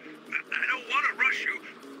 Brother, I don't want to rush you,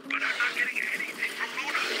 but I'm not getting anything from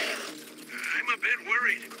Luna. I'm a bit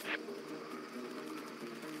worried.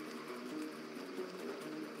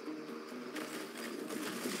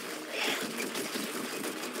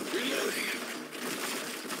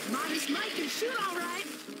 Modest Mike can shoot all right.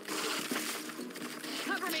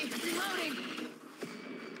 Cover me. Reloading.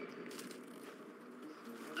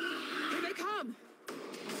 Here they come.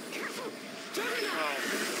 Careful. Juggernaut.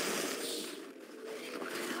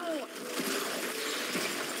 Ow.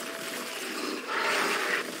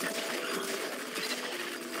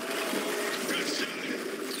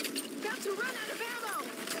 About to run out of ammo.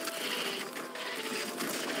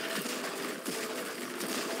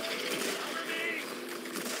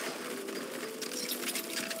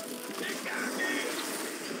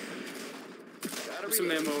 There's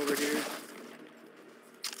some ammo over here.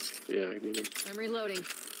 Yeah, I need him. I'm reloading.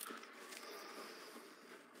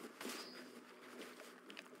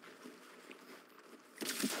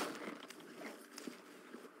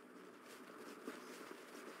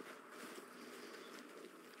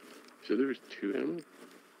 So there was 2 ammo?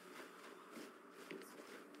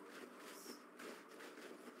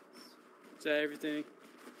 Is that everything?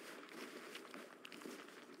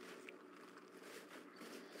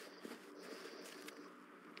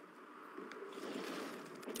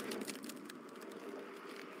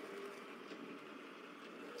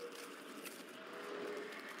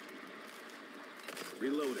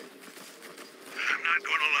 Reloading. I'm not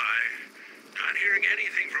gonna lie. Not hearing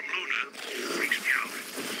anything from Luna freaks me out.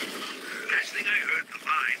 Last thing I heard, the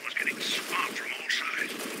line was getting swamped from all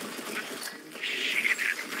sides. But she can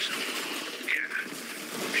handle herself. Yeah,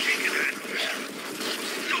 she can handle herself.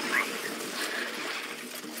 No problem.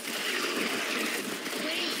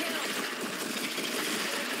 Clean kill.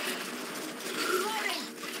 Reloading.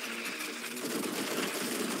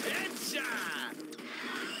 Headshot!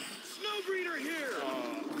 Snowbreeder here!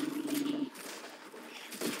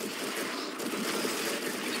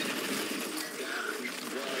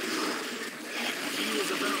 He was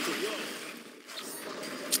about to blow.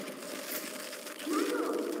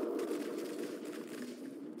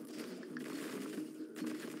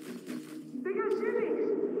 They got shivvies.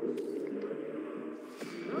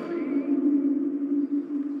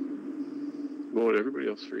 Well, did everybody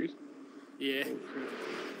else freeze? Yeah.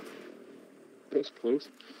 That was close.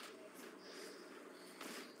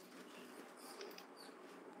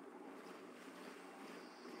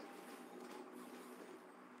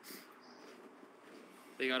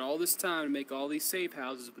 They got all this time to make all these safe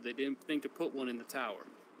houses, but they didn't think to put one in the tower.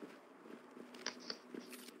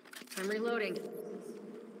 I'm reloading.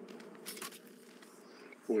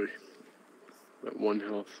 Boy, that 1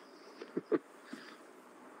 health.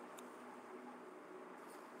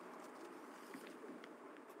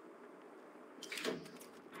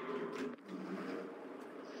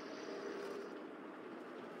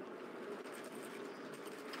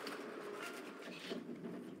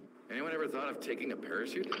 Anyone ever thought of taking a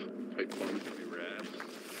parachute? Pipe bomb. That'd be rad.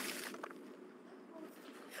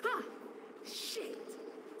 Ah, shit.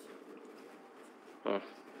 Oh,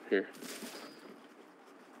 here.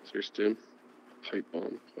 Is there stim? Pipe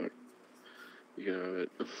bomb. Fuck. You can have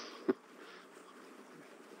it.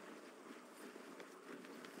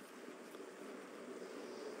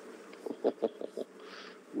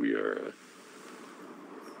 We are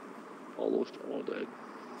almost all dead.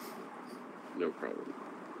 No problem.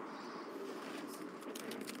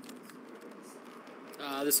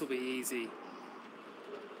 This will be easy.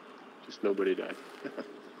 Just nobody died.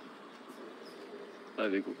 I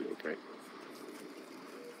think we'll be okay.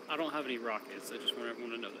 I don't have any rockets. I just want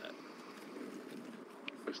everyone to know that.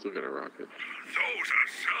 I still got a rocket. Those are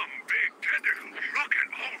some big tentacles. Look at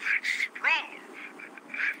all that sprawl.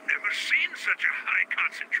 I've never seen such a high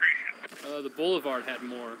concentration. The Boulevard had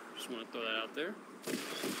more. Just want to throw that out there.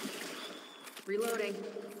 Reloading.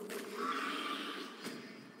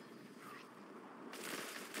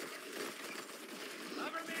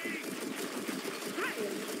 Cover me!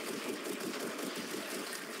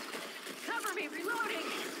 Cover me, reloading!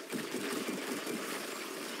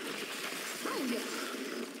 Oh, yeah.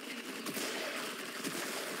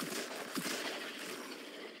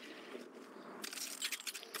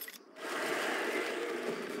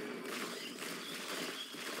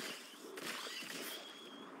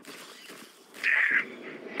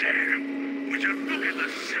 Damn! Would you look at the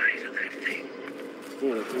size of that thing?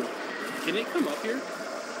 Oh, Can it come up here?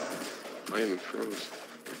 I am froze.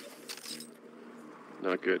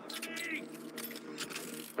 Not good.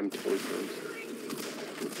 I'm totally froze.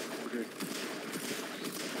 Okay.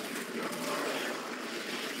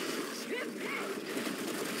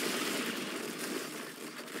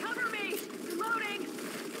 Cover me! Reloading!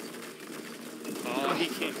 Oh, he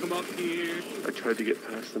can't come up here. I tried to get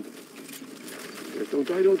past them. Yeah, don't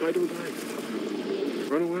die, don't die, don't die.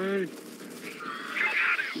 Run away.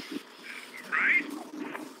 Right?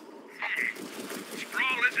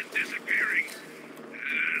 Sprawl isn't disappearing.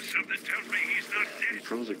 Something tells me he's not He dead.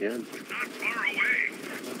 froze again. Not far away.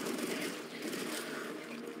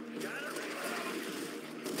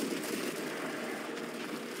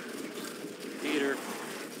 Peter.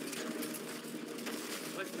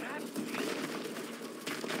 What's that?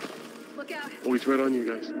 Look out! Oh, he's right on you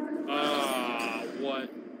guys. What?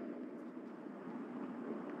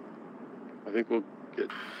 I think we'll get...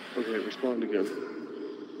 Okay, respond again.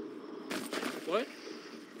 What?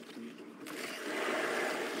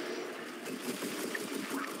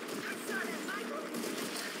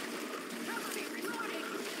 Cover me, reloading!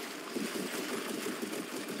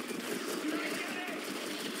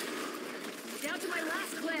 Down to my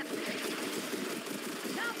last clip!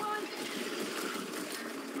 That one!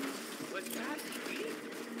 What's that?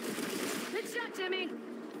 Good shot, Timmy!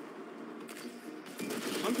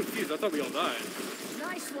 I'm confused. I thought we all died.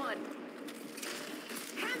 Nice one!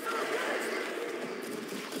 Handful of bullets!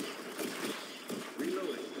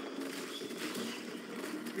 Reloading.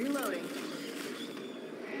 Reloading.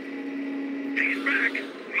 He's back.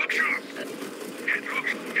 Look sharp. It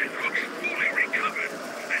looks fully recovered.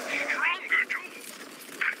 And stronger, too.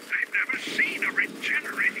 I've never seen a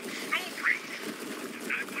regenerating snow breeze.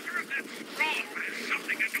 I wonder if that sprawl has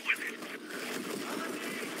something to do with it.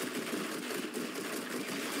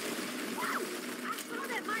 I saw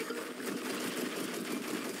that, Michael!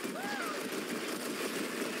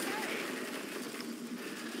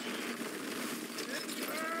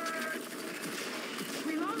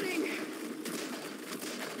 Reloading!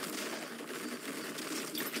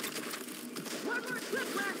 One more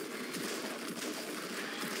clip left!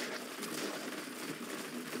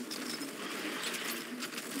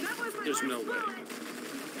 That was my There's last no way. bullet.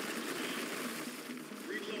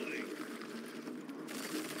 Reloading.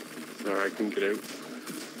 Sorry, I couldn't get out.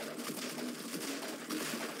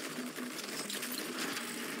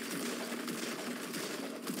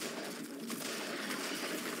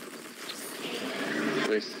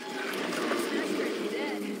 Nice.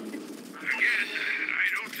 Dead. Again, I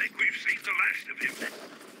don't think we've seen the last of him.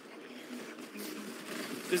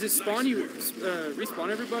 Does it spawn you, respawn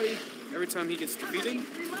everybody every time he gets defeated?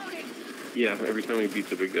 Reloading! Yeah, every time he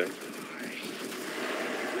beats a big guy.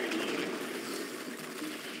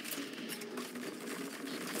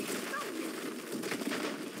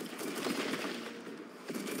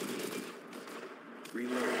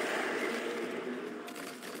 Reloading.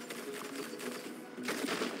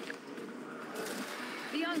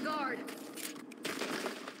 Be on guard.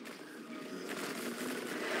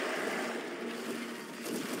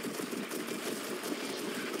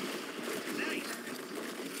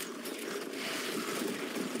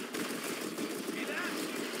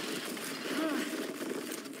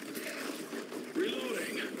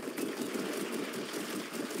 Reloading.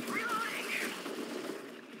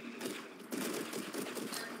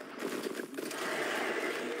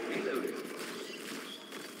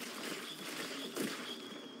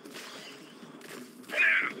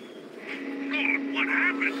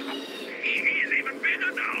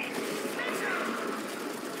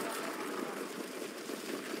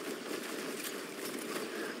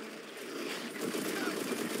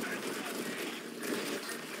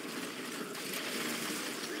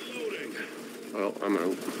 Well, I'm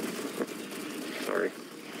out. Sorry.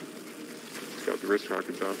 Just got the wrist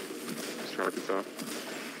rockets off. Wrist rockets off.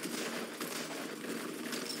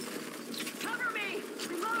 Cover me!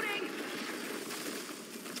 Reloading!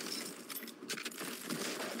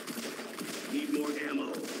 Need more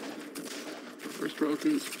ammo. Wrist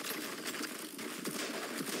rockets.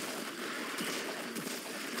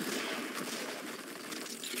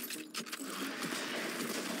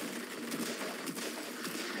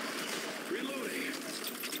 Reloading.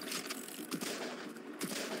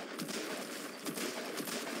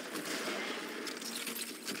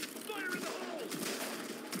 Fire in the hole.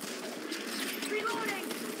 Reloading!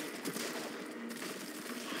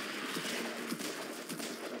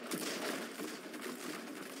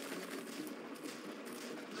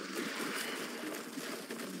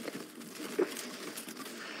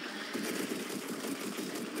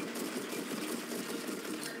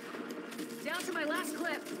 Down to my last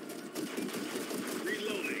clip.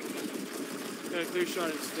 Reloading. Got a clear shot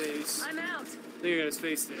at his face. I'm out. I think I got his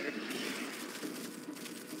face there.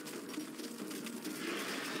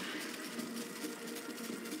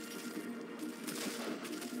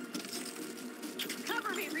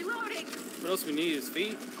 Cover me! Reloading! What else we need? His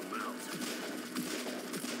feet?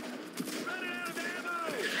 Running out of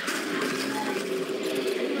ammo.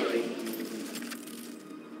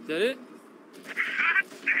 Is that it? God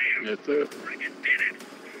damn! That's it. Friggin' did it!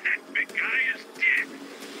 That big guy is dead!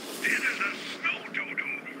 Dead as a snow dodo!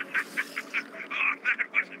 Oh, that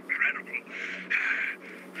was incredible!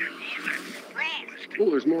 There goes that sprawlist! Oh,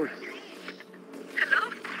 there's more. Hello?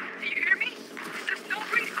 Do you hear me? The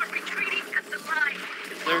snowbreeds are retreating at the line.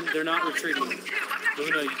 They're not Paul is retreating. going too. I'm not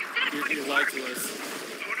Luna, sure what you did, but you it lied worked. to us.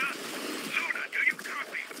 Luna, do you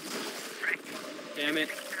copy? Damn it.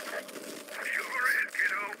 Sure is,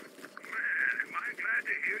 kiddo. Man, am I glad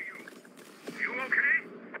to hear you. You okay?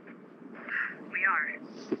 We are.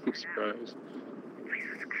 Surprise. The place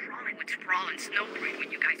was crawling with sprawl and snowbreed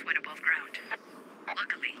when you guys went above ground.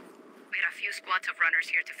 Luckily, we had a few squads of runners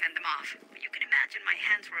here to fend them off, but you can imagine my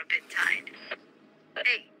hands were a bit tied.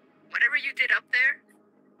 Hey, whatever you did up there,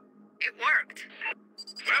 it worked.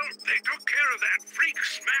 Well, they took care of that freak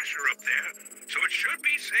smasher up there, so it should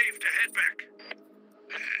be safe to head back.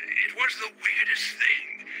 It was the weirdest thing.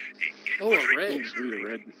 It Oh, was a red. Really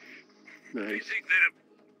red. I Nice. think they're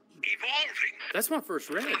evolving. That's my first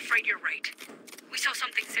red. I'm afraid you're right. We saw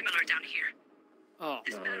something similar down here. Oh,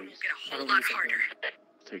 This battle will Nice. get a I whole don't lot use that harder.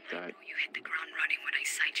 Take I that. know you hit the ground running when I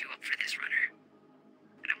signed you up for this, runner.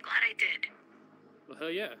 And I'm glad I did. well, hell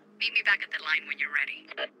yeah. Meet me back at the line when you're ready.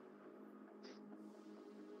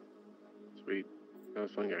 Sweet. That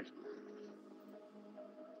was fun, guys.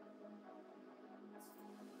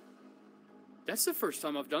 That's the first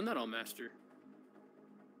time I've done that on Master.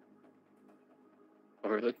 Oh,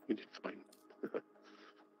 really? We did fine.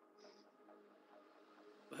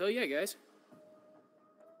 Well, hell yeah, guys.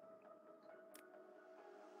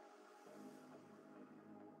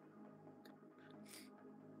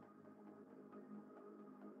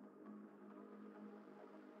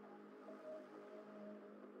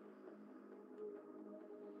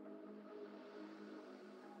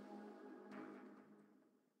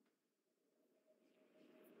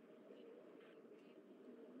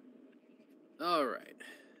 All right.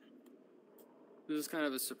 This is kind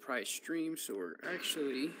of a surprise stream, so we're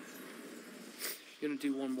actually gonna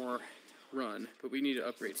do one more run, but we need to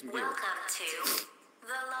upgrade some gear. Welcome to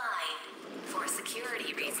the line. For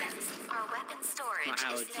security reasons, our weapon storage My is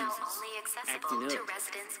now allergies only acting accessible to up.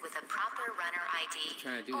 residents with a proper runner ID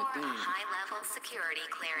Trying to do or the a thing. high-level security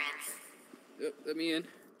clearance. Yep, let me in.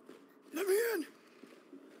 Let me in.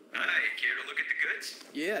 Hi, care to look at the goods?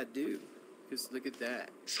 Yeah, I do. Because look at that.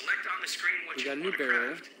 Select on the screen what We you got a want new to barrel.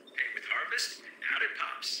 craft. Pay with harvest, out it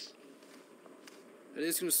pops. It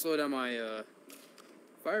is gonna slow down my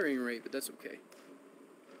firing rate, but that's okay.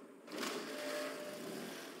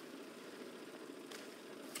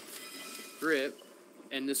 Grip,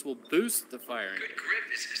 and this will boost the firing Good rate. grip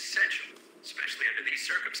is essential, especially under these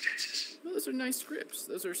circumstances. Well, those are nice grips.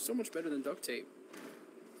 Those are so much better than duct tape.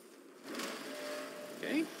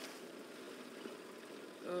 Okay.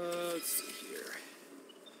 Let's see here.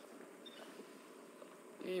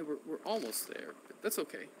 Yeah, we're almost there, but that's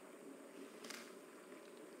okay.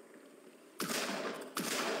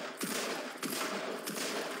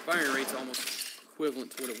 Firing rate's almost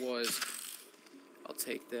equivalent to what it was. I'll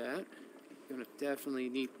take that. Gonna definitely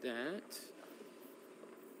need that.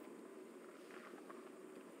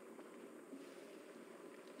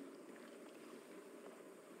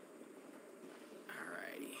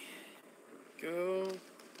 Alrighty. Go.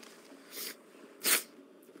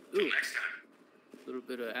 Ooh, Next time. a little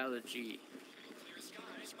bit of allergy.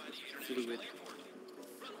 fluid.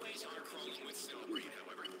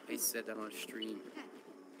 I said that on stream.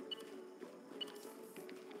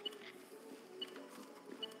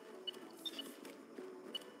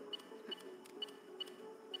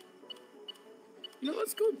 You know,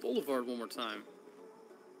 let's go Boulevard one more time.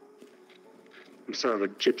 I'm sort of a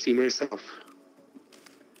gypsy myself.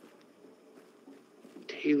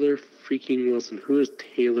 Taylor freaking Wilson. Who is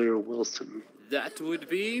Taylor Wilson? That would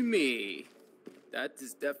be me. That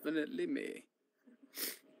is definitely me.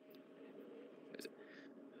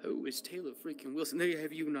 Who is Taylor freaking Wilson?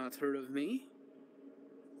 Have you not heard of me?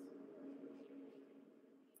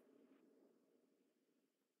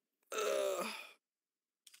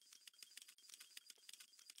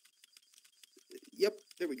 Yep,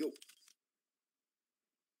 there we go.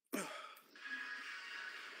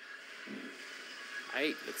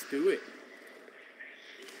 Alright, let's do it.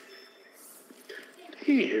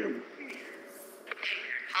 Damn.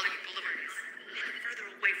 Hollywood Boulevard is further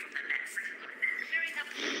away from the nest. Clearing up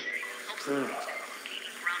helps them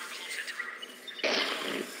gaining ground closer to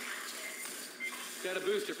it. Got a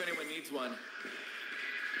booster if anyone needs one.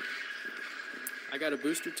 I got a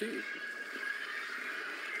booster too.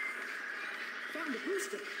 Found a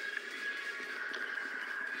booster.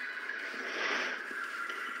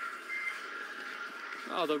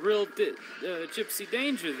 Oh, the real Gypsy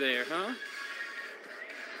Danger there, huh?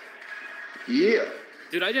 Yeah.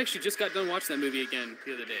 Dude, I actually just got done watching that movie again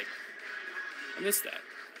the other day. I missed that.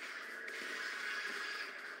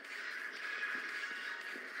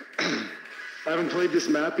 I haven't played this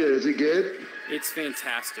map yet. Is it good? It's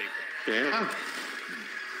fantastic. Yeah.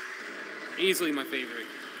 Easily my favorite.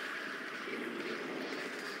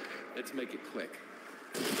 Let's make it quick.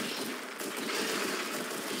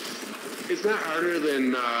 It's not harder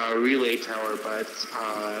than Relay Tower, but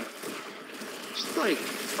just like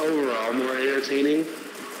overall more entertaining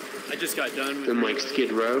I just got done with than like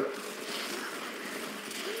Skid Row.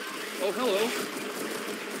 Oh, hello.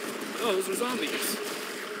 Oh, those are zombies.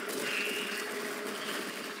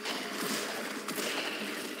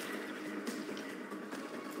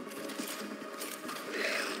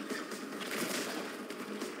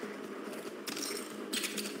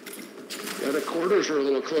 Yeah, the quarters are a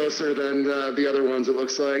little closer than the other ones, it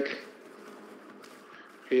looks like.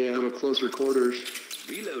 Yeah, the closer quarters.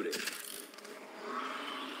 Reloaded.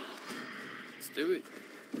 Let's do it.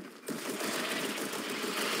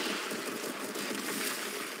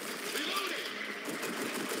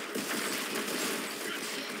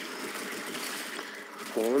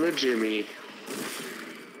 Pulling a Jimmy.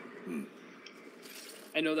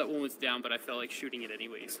 I know that one was down, but I felt like shooting it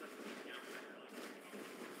anyways.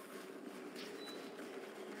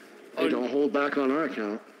 Hey, don't hold back on our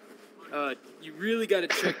account. You really got to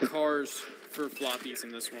check cars for floppies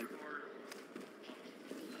in this one.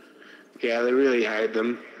 Yeah, they really hide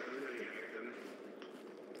them.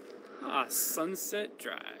 Ah, Sunset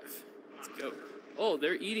Drive. Let's go. Oh,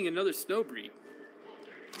 they're eating another snow breed.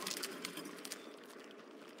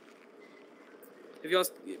 Have y'all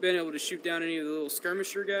been able to shoot down any of the little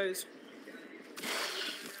skirmisher guys?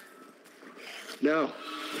 No.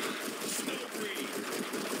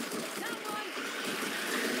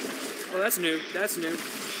 Oh, that's new. That's new.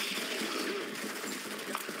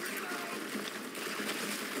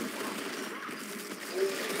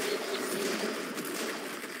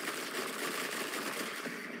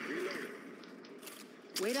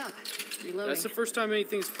 Wait up. Reloading. That's the first time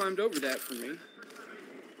anything's climbed over that for me.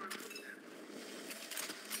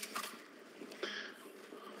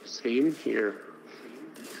 Same here.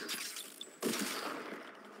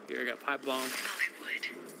 Here, I got pipe bomb. Hollywood.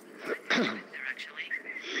 They're actually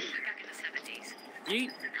back in the 70s.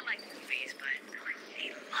 Yeet. I like movies, but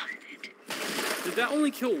they loved it. Did that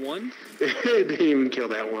only kill one? It didn't even kill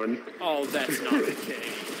that one. Oh, that's not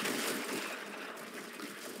okay.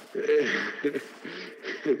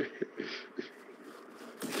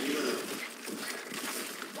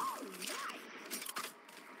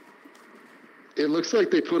 It looks like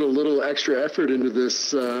they put a little extra effort into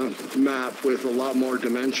this map with a lot more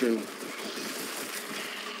dimension.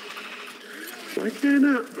 Why can't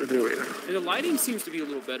I? There we go. And the lighting seems to be a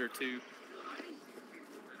little better too.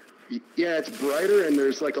 Yeah, it's brighter and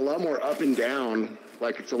there's like a lot more up and down.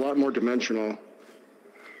 Like it's a lot more dimensional.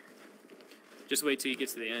 Just wait till you get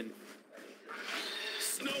to the end.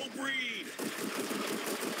 Snow breed.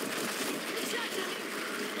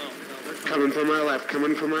 Oh, no, they're Coming from our left,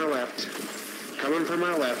 coming from our left. Coming from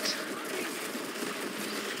our left.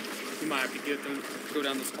 You might have to get them go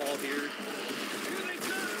down this hall here.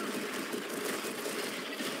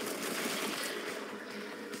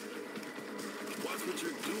 Watch what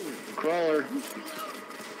you're doing. Crawler.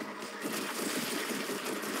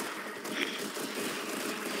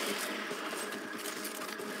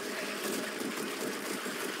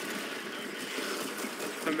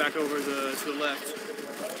 coming back over to the left.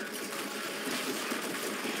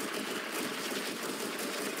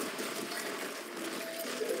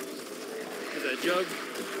 Is that a jug?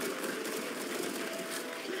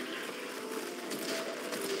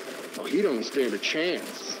 Oh, he don't stand a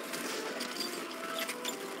chance.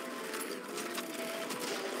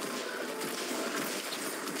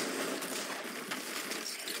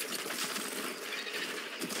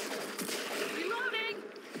 Reloading.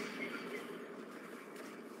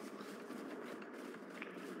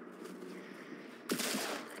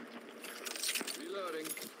 Reloading.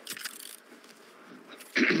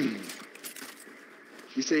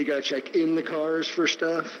 You say you gotta check in the cars for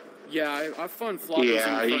stuff? Yeah, I found floppies in the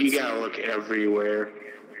Yeah, front you seat. gotta look everywhere.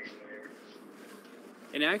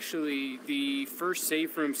 And actually, the first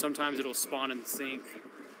safe room, sometimes it'll spawn in the sink.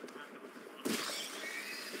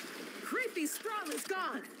 Creepy sprawl is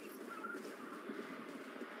gone.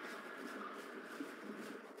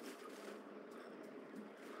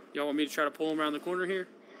 Y'all want me to try to pull him around the corner here?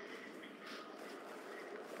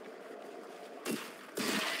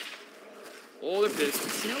 Oh, they're pissed.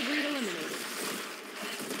 Snow breed eliminated.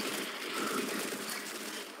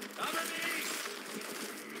 Cover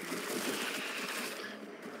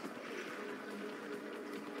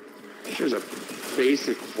me! There's a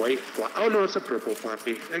basic white floppy. Oh no, it's a purple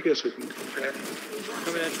floppy. I guess we can do that.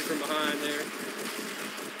 Coming at you from behind there.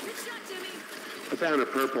 Good shot, Jimmy. I found a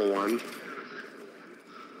purple one.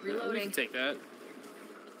 We Reloading. can take that.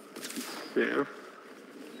 Yeah.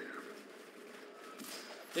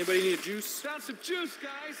 Anybody need a juice? Found some juice,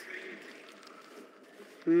 guys.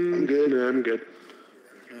 I'm good. I'm good.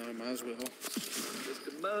 Might as well. Just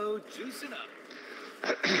a mo juicing up.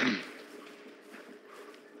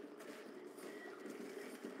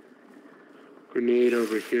 Grenade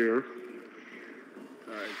over here.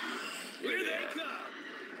 Alright. Here they come.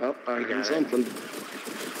 Oh, I got something.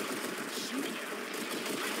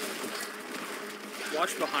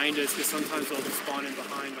 Watch behind us, because sometimes they'll just spawn in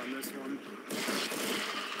behind on this one.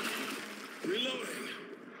 Reloading.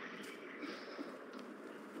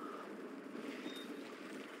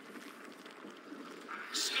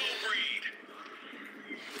 Snowbreed.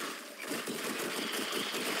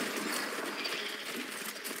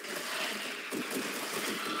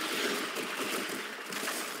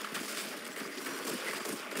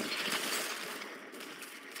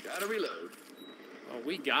 Gotta reload. Oh,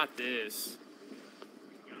 we got this.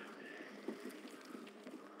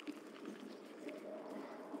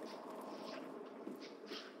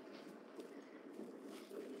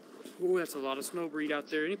 Ooh, that's a lot of snow breed out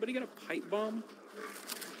there. Anybody got a pipe bomb?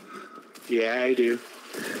 Yeah, I do.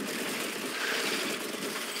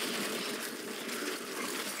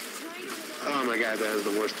 Oh my god, that is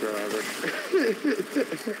the worst throw ever.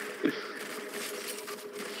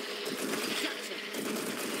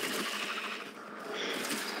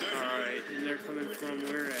 Alright, and they're coming from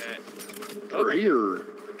where at? Over here.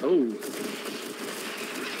 Oh.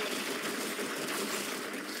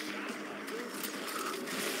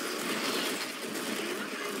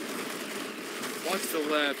 Watch the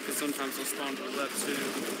left, because sometimes they'll spawn to the left too.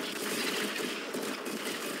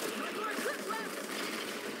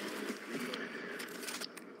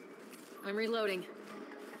 I'm reloading.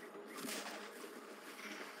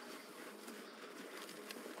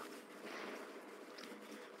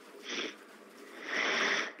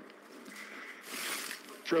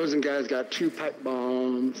 Frozen guy's got 2 pipe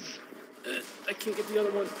bombs. I can't get the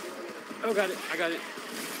other one. Oh, got it. I got it.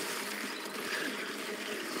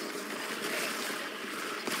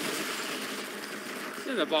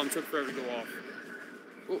 And that bomb took forever to go off.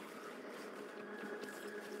 Oh.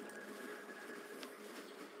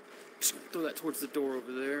 Just throw that towards the door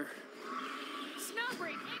over there. Snow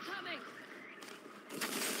breed incoming.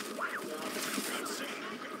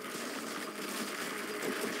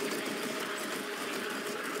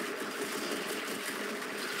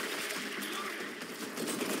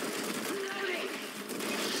 Reloading.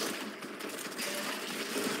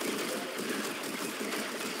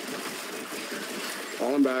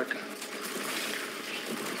 Falling back.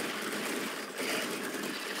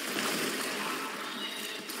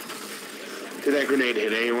 Did that grenade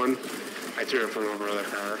hit anyone? I threw it from over the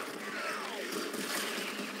car.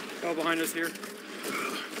 Oh, behind us here.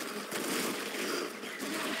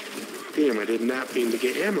 Damn, I did not mean to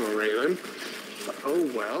get ammo right then. But oh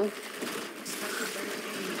well.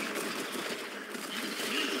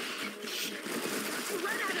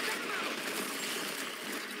 Run out of ammo.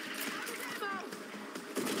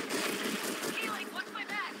 Healing, watch my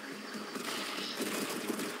back.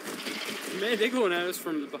 Man, they're going at us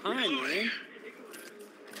from behind, man.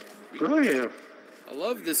 Oh yeah. I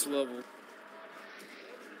love this level.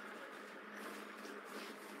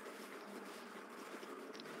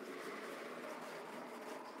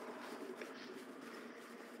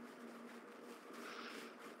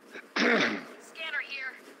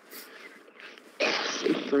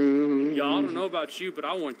 Y'all, I don't know about you, but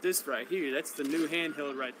I want this right here. That's the new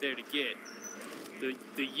handheld right there to get. The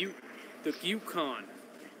Yukon.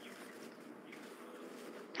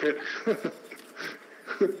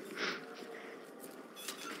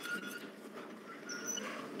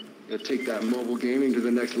 Gotta take that mobile gaming to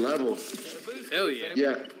the next level. Hell yeah.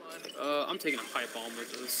 Yeah. I'm taking a pipe bomb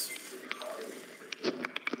with this.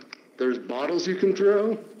 There's bottles you can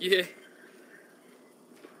throw? Yeah.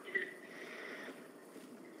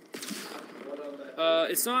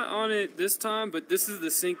 It's not on it this time, but this is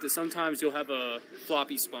the sink that sometimes you'll have a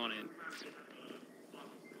floppy spawn in.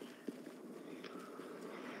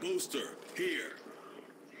 Booster, here.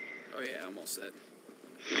 Oh yeah, I'm all set.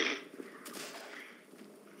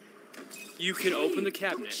 You can open the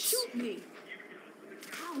cabinets. Shoot me.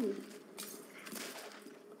 Ow.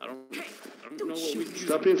 I don't know what we use.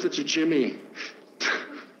 Stop being such a Jimmy.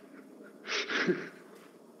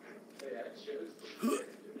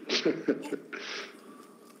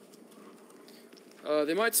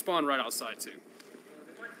 They might spawn right outside too.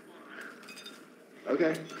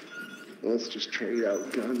 Okay. Let's just trade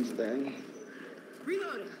out guns then.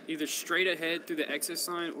 Reloading. Either straight ahead through the exit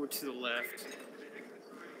sign or to the left.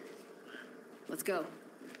 Let's go.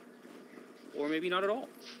 Or maybe not at all.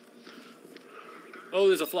 Oh,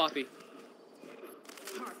 there's a floppy.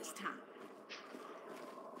 Harvest time.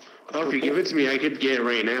 Oh, if you give it to me, I could get it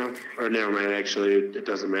right now. Or never mind, actually, it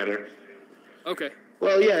doesn't matter. Okay.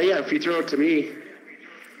 Well, yeah, if you throw it to me,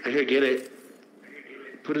 I could get it.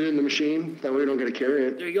 Put it in the machine, that way we don't gotta carry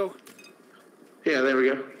it. There you go. Yeah, there we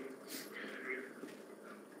go.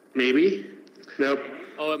 Maybe? Nope.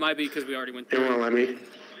 Oh, it might be because we already went It there. won't let me.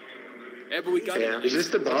 Yeah, but we got Yeah. it. Is this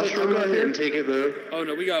the boss room? I didn't take it, though. Oh,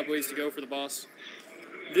 no, we got ways to go for the boss.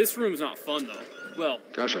 This room's not fun, though. Well,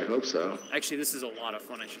 Gosh, I hope so. actually, this is a lot of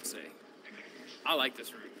fun, I should say. I like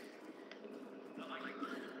this room.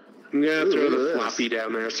 I'm gonna Ooh, throw look the at this. floppy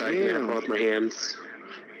down there so I can have both my hands.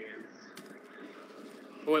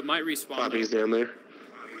 Oh, it might respawn. Floppy's down there.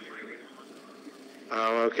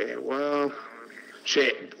 Oh, okay. Well,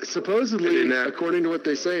 shit. Supposedly, according to what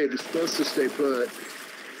they say, it's supposed to stay put.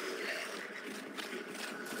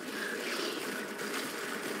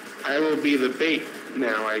 I will be the bait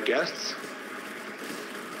now, I guess.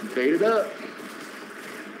 Bait it up.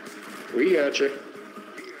 We gotcha.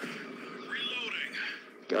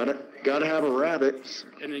 Gotta have a rabbit.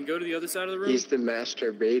 And then go to the other side of the room. He's the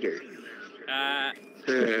master baiter. I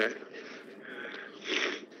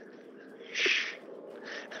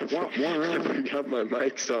forgot my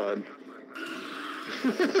mic's on.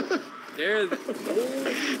 There.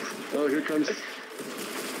 Oh, here comes.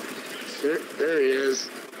 There he is.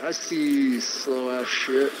 I see slow ass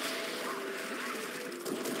shit.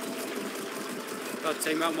 About to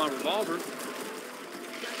take him out with my revolver.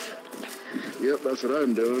 Yep, that's what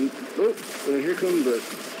I'm doing. Oh, and here come the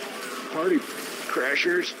party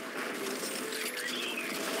crashers.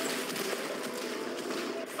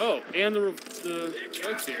 Oh, and the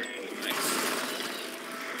drugs here. Nice.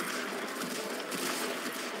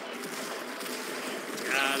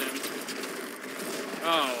 Got him.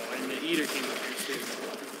 Oh, and the eater came up here too.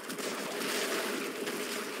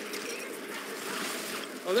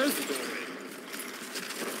 Oh, there's the doorway.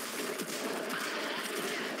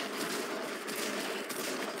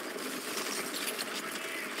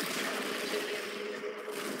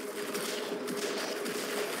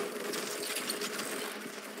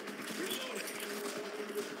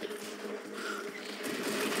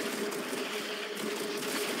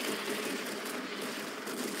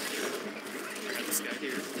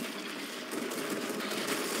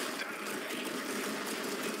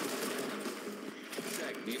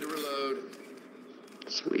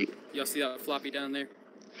 Sweet. Y'all see that floppy down there?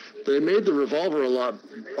 They made the revolver a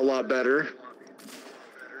lot better.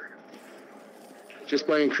 Just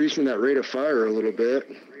by increasing that rate of fire a little bit.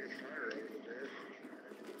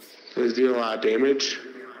 Does it do a lot of damage?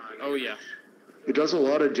 Oh, yeah. It does a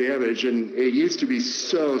lot of damage, and it used to be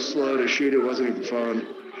so slow to shoot, it wasn't even fun.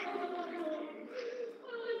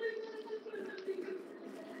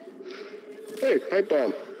 Hey, pipe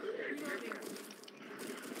bomb.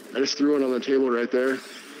 I just threw one on the table right there.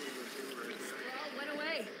 Went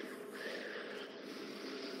away.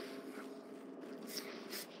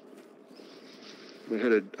 We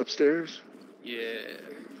headed upstairs. Yeah.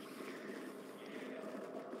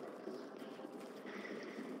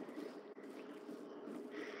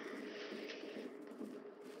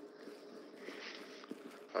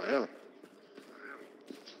 Oh,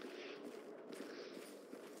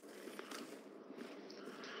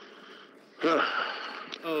 yeah.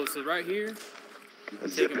 Oh, so right here.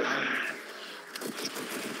 Zip it.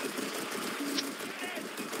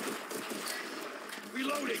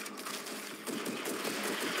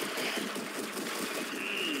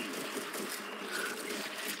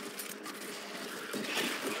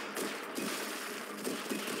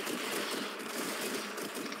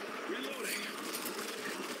 Reloading.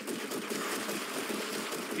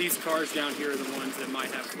 These cars down here are the ones that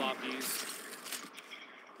might have floppies.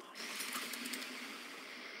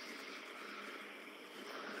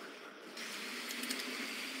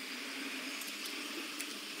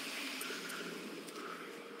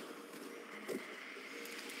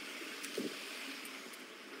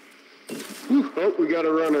 Whew, oh, we got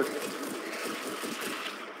a runner.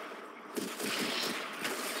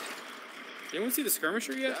 Anyone see the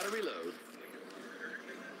skirmisher yet? Gotta reload.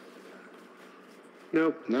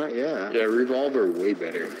 Nope, not yet. Yeah, Revolver way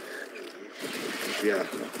better. Yeah,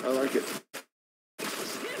 I like it.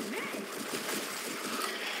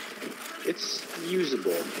 It's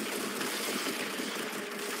usable.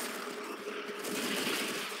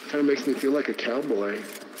 Kind of makes me feel like a cowboy.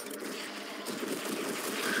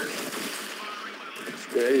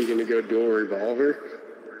 Yeah, you gonna go dual revolver?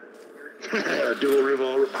 Dual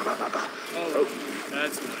revolver. Oh,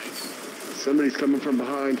 that's nice. Somebody's coming from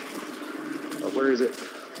behind. Oh, where is it?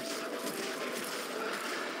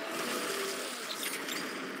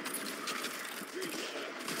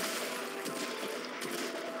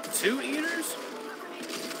 Two eaters?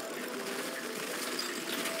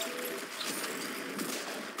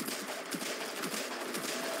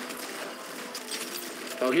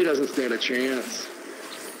 Oh, he doesn't stand a chance.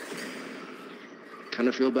 Kind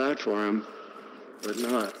of feel bad for him, but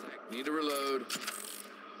not. Need to reload.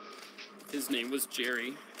 His name was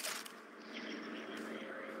Jerry.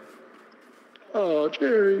 Oh,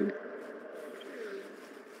 Jerry.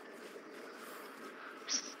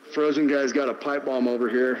 Frozen guy's got a pipe bomb over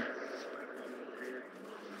here.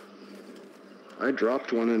 I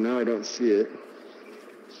dropped one and now I don't see it.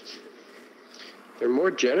 They're more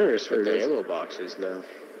generous with the ammo boxes now.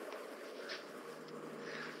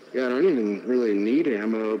 Yeah, I don't even really need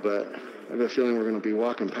ammo, but I have a feeling we're going to be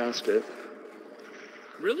walking past it.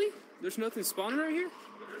 Really? There's nothing spawning right here?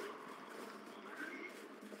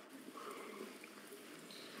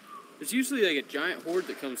 There's usually like a giant horde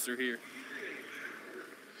that comes through here.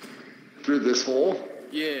 Through this hole?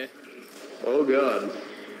 Yeah. Oh, God.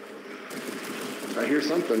 I hear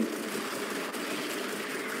something.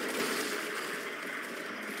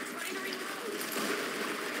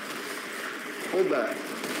 Hold that.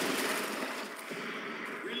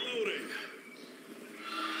 Reloading.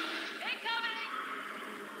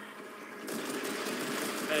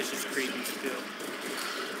 That's just creepy still.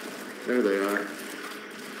 There they are.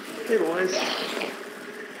 Hey, boys.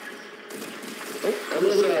 Oh,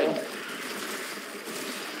 other side.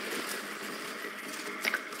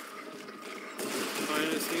 Behind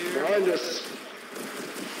us here. Behind us.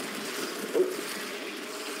 Oh.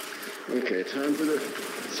 Okay, time for the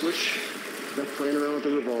switch. Not playing around with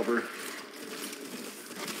the revolver.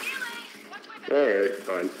 Alright,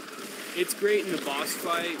 fine. It's great in the boss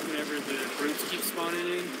fight whenever the brutes keep spawning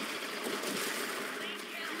in.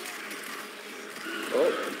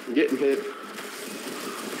 Oh, I'm getting hit.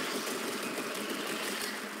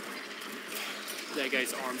 That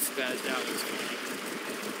guy's arm spazzed out. It's funny.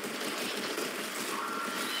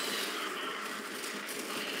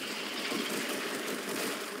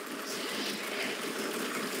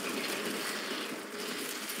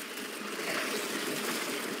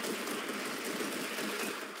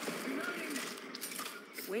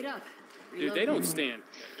 Wait up. Dude, they don't stand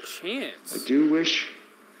a chance. I do wish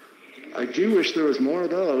there was more of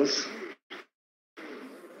those.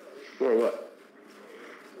 Or what?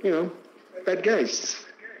 You know, bad guys.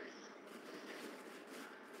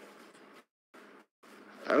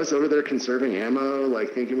 I was over there conserving ammo,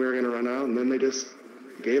 like thinking we were gonna run out, and then they just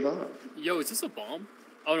gave up. Yo, is this a bomb?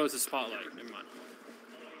 Oh no, it's a spotlight. Never mind.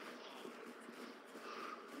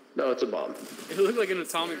 No, it's a bomb. It looked like an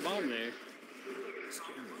atomic bomb there.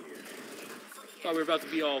 Thought we were about to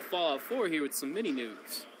be all Fallout 4 here with some mini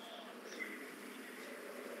nukes.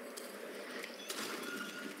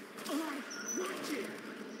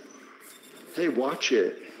 Hey, watch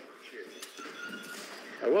it.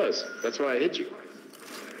 I was. That's why I hit you.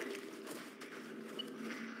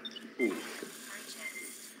 Ooh.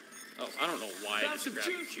 Oh, I don't know why I just grabbed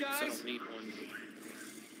the juice. I don't need one.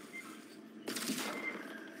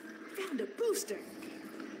 Found a booster.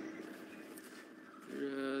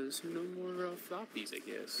 There's no more floppies, I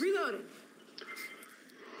guess. Reloading.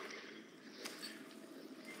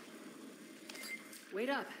 Wait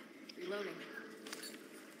up. Reloading.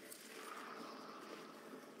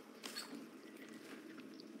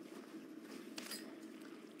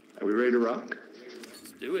 Are we ready to rock?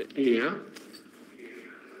 Let's Do it. Yeah.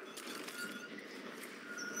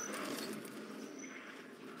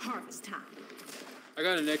 Harvest time. I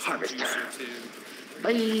got an extra Harvest juicer time. too.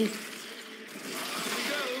 Bye. Here we go.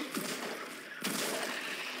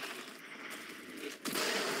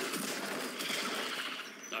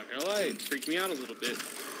 Not gonna lie, it freaked me out a little bit.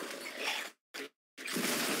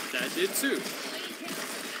 That did too.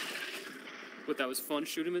 But that was fun,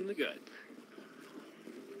 shoot him in the gut.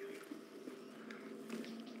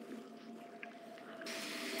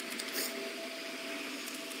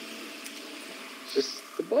 Is this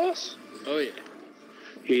the boss? Oh yeah.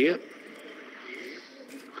 Yeah.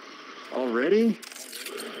 Already?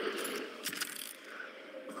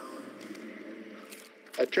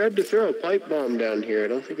 I tried to throw a pipe bomb down here. I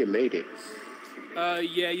don't think it made it.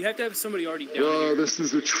 Yeah, you have to have somebody already down Whoa, here. this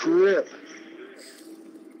is a trip.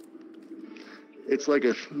 It's like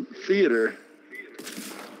a theater.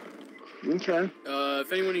 Okay.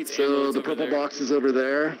 If anyone needs ammo, So it's the over purple there. box is over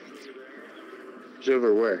there. It's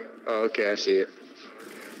over where? Oh, okay, I see it.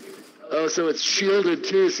 Oh, so it's shielded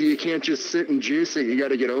too, so you can't just sit and juice it. You got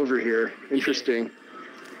to get over here. Interesting.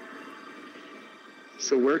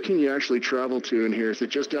 So where can you actually travel to in here? Is it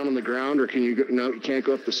just down on the ground, or can you go? No, you can't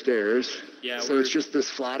go up the stairs. Yeah, So it's just this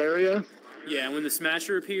flat area. Yeah, when the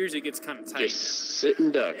smasher appears, it gets kind of tight. Just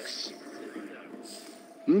sitting ducks.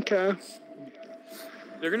 Okay.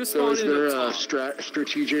 They're gonna So spawn is in there up a top.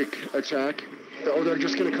 strategic attack? Oh, they're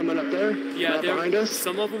just gonna come in up there? Yeah, Not behind us?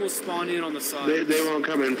 some of them will spawn in on the side. They won't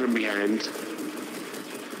come in from behind.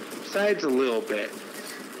 Sides a little bit.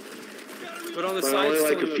 But on the But sides, only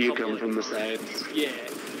like still a few couple come of- from the sides. Yeah,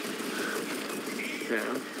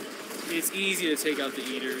 Yeah. it's easy to take out the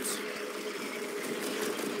eaters.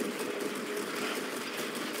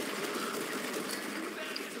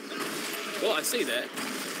 Well, I say that.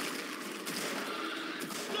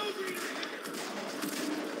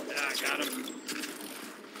 Ah, got him.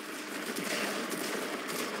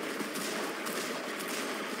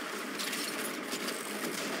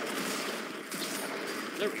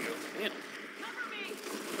 There we go. Man.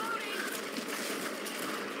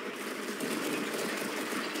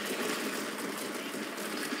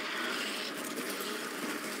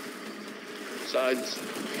 Sides.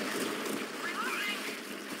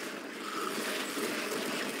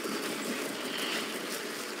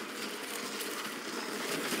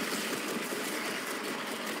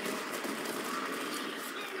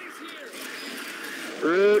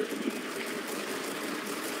 Root.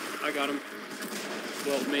 I got him.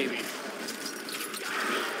 Well, maybe.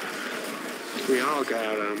 We all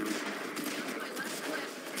got them.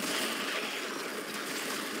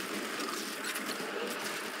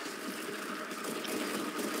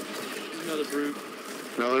 Another brute.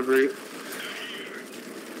 Another brute.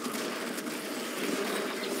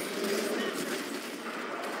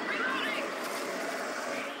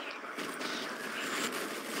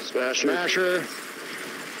 Smasher. Smasher.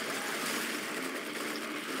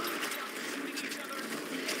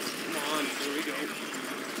 Come on, here we go.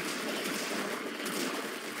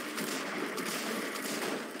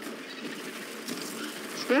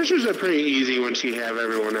 Smashers are pretty easy once you have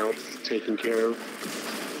everyone else taken care of.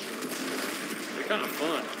 They're kind of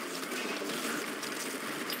fun.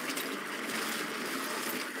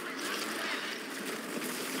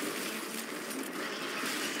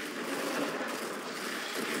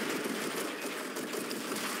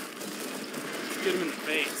 Get him in the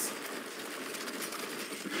face.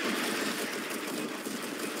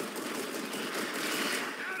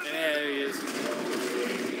 There he is.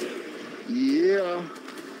 Yeah.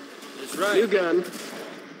 That's right. New gun.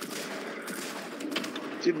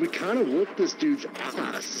 Dude, we kind of whooped this dude's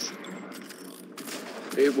ass.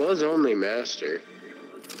 It was only Master.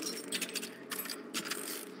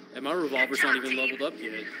 And my revolver's not even leveled up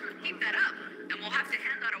yet. Keep that up, and we'll have to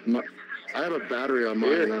hand out a My, I have a battery on mine,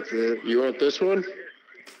 Here. that's it. You want this one?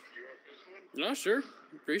 No, sure.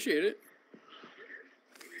 Appreciate it.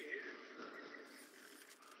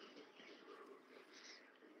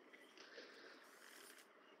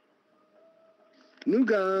 New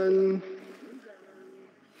gun.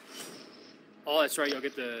 Oh, that's right. You'll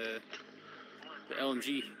get the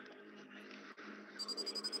LMG.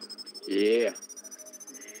 Yeah.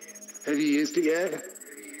 Have you used it yet?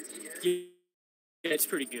 Yeah, it's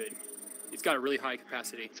pretty good. It's got a really high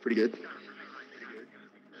capacity. It's pretty good.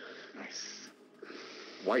 Nice.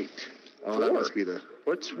 White. Oh, that Four. must be the.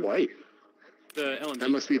 What's white? The LMG. That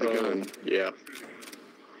must be the gun. Yeah.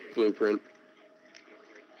 Blueprint.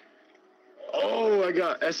 Oh, I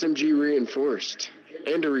got SMG reinforced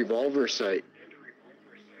and a revolver sight.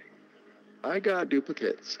 I got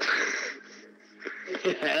duplicates.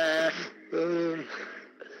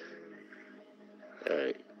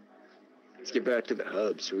 let's get back to the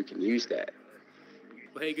hub so we can use that.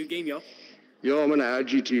 Well, hey, good game, y'all. Yo, I'm gonna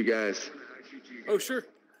add you two guys. Oh, sure.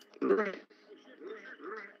 Right.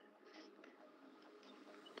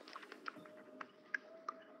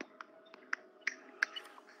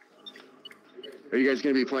 Are you guys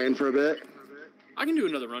gonna be playing for a bit? I can do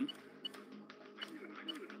another run.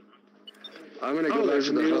 I'm gonna go back there's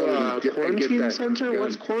to a the new hub and get quarantine that center? gun.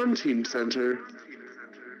 What's quarantine center?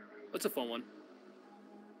 That's a fun one.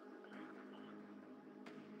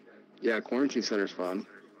 Yeah, quarantine center's fun.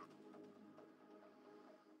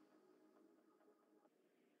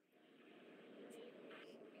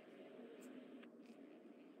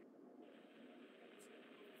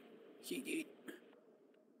 Yeet, yeet.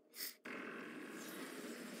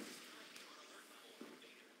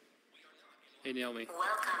 Hey, Naomi.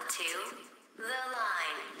 Welcome to The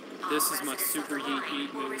Line. This All is my residents super of The yeet Line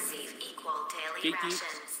yeet will move. receive equal daily Yeet yeet.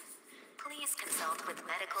 rations. Please consult with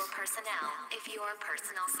medical personnel if your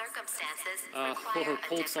personal circumstances require a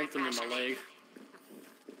pulled different something in my rationing. leg.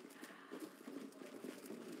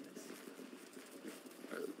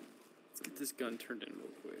 Alright, let's get this gun turned in real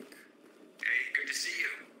quick. Hey, good to see you.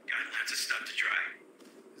 Got lots of stuff to try.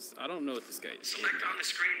 'Cause I don't know what this guy is. Select on the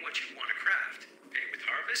screen what you want to craft. Hey, with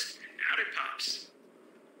Harvest, out it pops.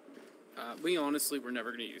 We honestly, we're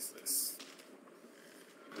never gonna use this.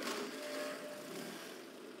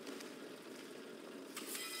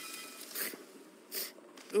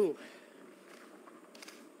 Ooh.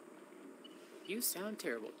 You sound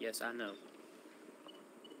terrible. Yes, I know.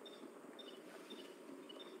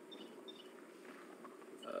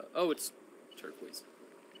 Oh, it's turquoise.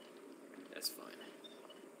 That's fine.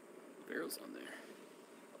 Barrel's on there.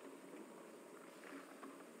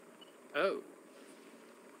 Oh.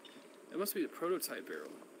 That must be the prototype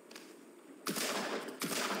barrel.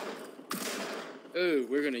 Oh,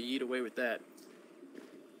 we're gonna yeet away with that.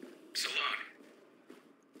 So long.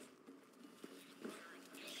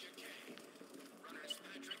 Runners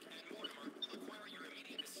Patrick and Mortimer require your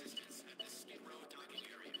immediate assistance at the Skid Row docking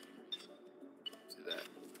area. Do that.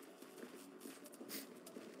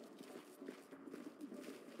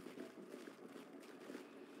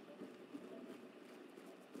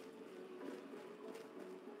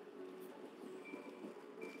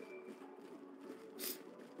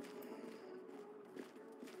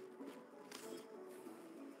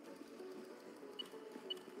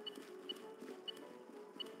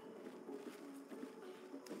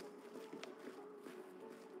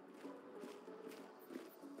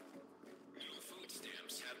 New food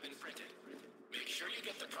stamps have been printed. Make sure you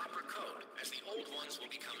get the proper code, as the old ones will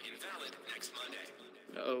become invalid next Monday.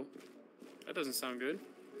 Uh-oh. That doesn't sound good.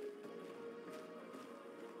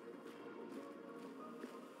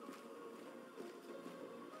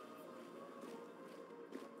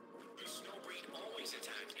 The snow breed always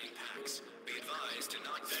attack in packs. Be advised to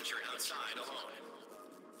not venture outside alone.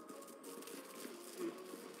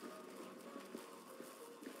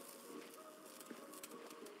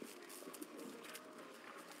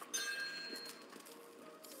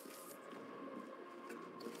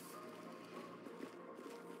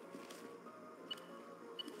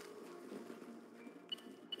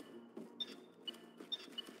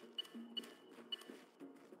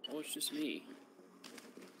 Oh, it's just me.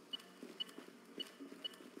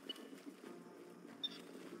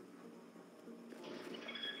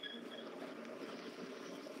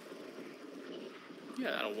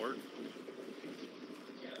 Yeah, that'll work.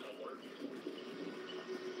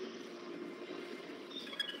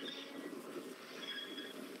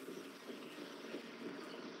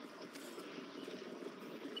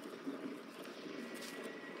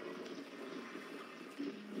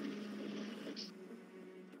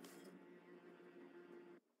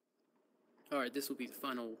 Alright, this will be the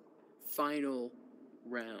final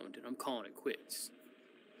round, and I'm calling it quits.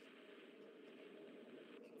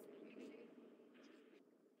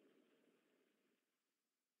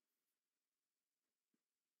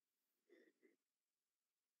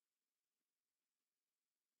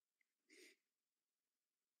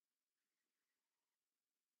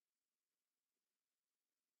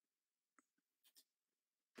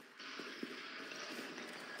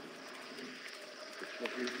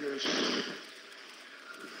 What is this?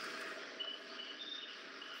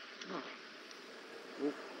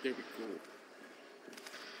 Oh, there we go.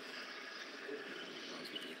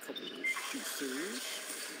 A couple of shooters.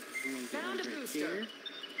 We're gonna get one right here.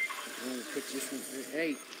 We're gonna put this one.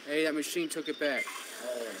 Hey, that machine took it back. Oh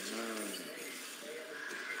no.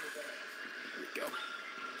 Here we go.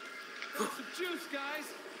 Got some juice, guys.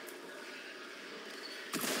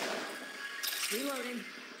 Reloading.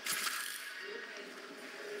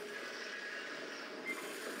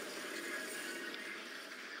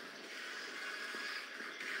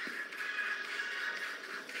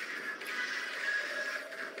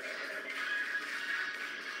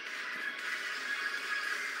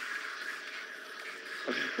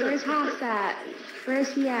 Where's Haas at? Where's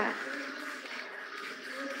he at?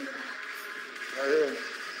 Right here.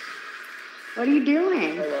 What are you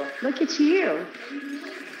doing? Hello. Look at you.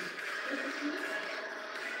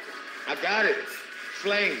 I got it.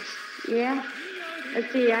 Flames. Yeah.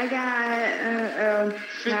 Let's see. I haven't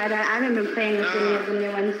been playing with any of the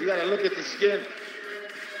new ones. You gotta look at the skin.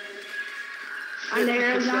 On the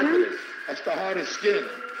Arizona? That's the hardest skin.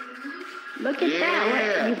 Look at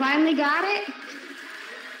that. What, you finally got it?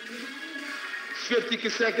 50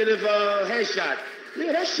 consecutive headshot.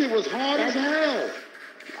 Yeah, that shit was hard as hell.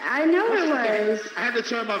 I know it was. I had to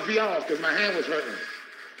turn my V off because my hand was hurting.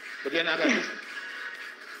 But then I got this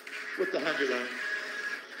with the 100 on.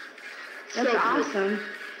 That's so awesome.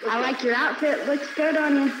 I like your outfit. Looks good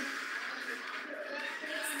on you.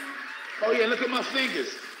 Oh yeah, look at my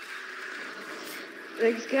fingers.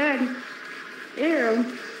 Looks good.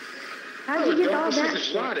 Ew. How'd you get all that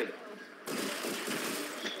shit?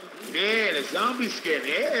 Yeah, the zombie skin.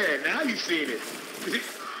 Yeah, now you seen it.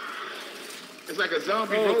 It's like a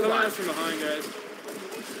zombie robot. Come out from behind, guys.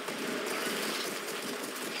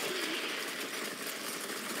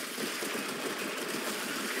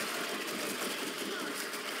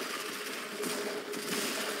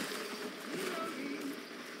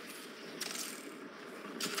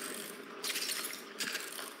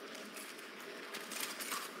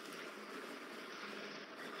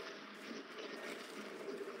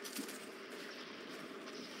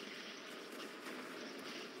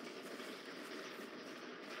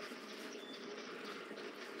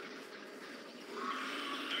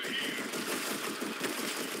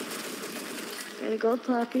 Gotta go,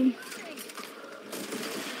 puppy.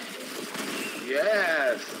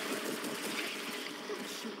 Yes.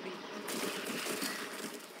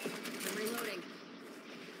 I'm reloading.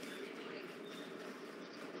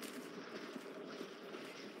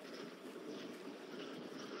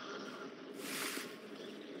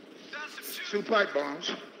 Two pipe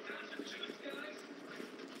bombs.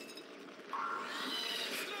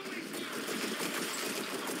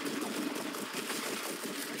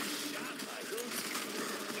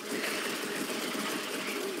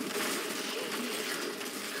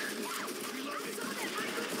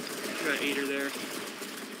 Got an 8er there.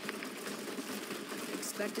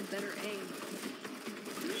 Expected better aim.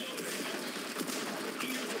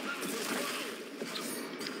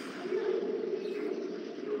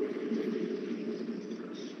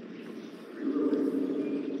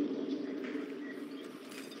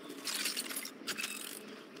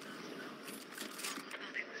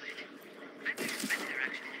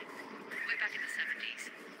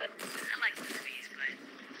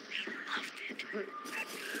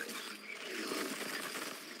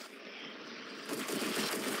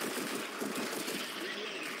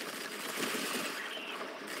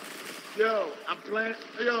 Yo, I'm playing.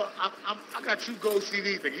 Yo, I got 2 gold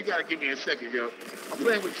CDs, but you gotta give me a second, yo. I'm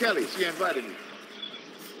playing with Kelly. She invited me.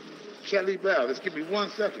 Kelly Bell. Just give me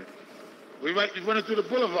 1 second. We're running through the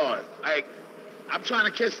boulevard. I'm trying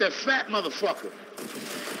to catch that fat motherfucker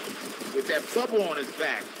with that bubble on his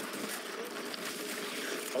back.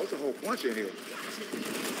 Oh, there's a whole bunch in here.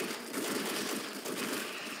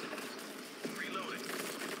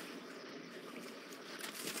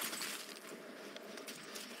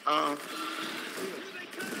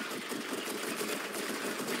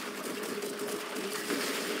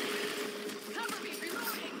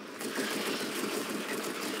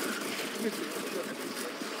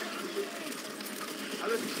 I'll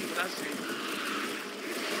let you see what I see.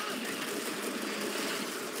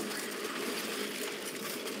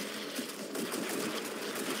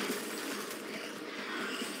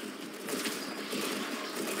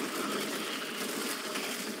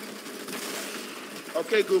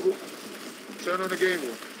 Okay, Google. Turn on the game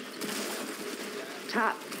room.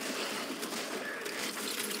 Top.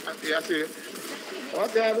 Yeah, I see it. Oh, I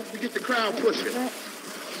got it. We get the crowd pushing.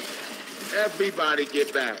 Everybody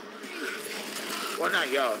get back. Well, not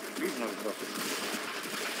y'all. These motherfuckers.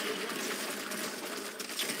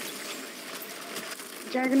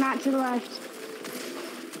 Juggernaut to the left.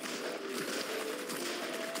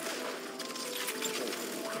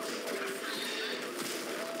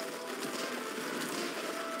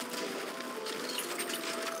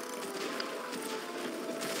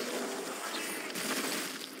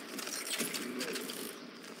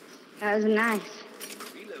 That was nice.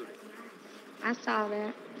 I saw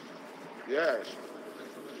that. Yes.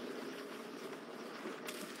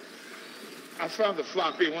 I found the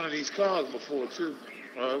floppy in one of these cars before, too.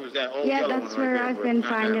 It was that old Yeah, yellow that's one right where there, I've but been not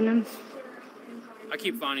finding that. them. I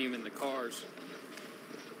keep finding them in the cars.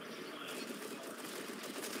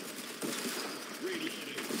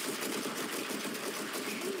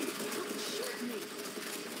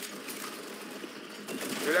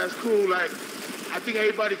 that's cool. Like, I think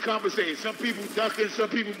everybody compensates. Some people ducking, some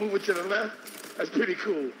people moving to the left. That's pretty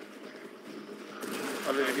cool.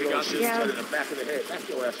 Other than you shoot in the back of the head. That's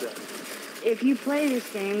your ass up. If you play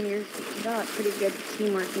this game, you're got pretty good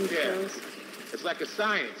teamwork and skills. It's like a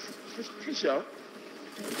science. Just show.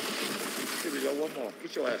 Here we go, one more.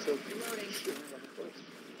 Get your ass up.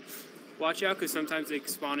 Watch out, because sometimes they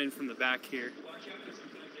spawn in from the back here.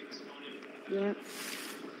 Yep.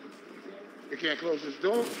 You can't close this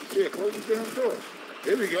door? Yeah, close the damn door.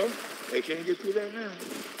 Here we go. They can't get through that now.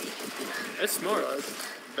 That's smart.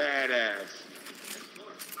 Badass.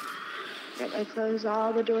 I close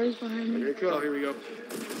all the doors behind me. Here we go. Oh, here we go.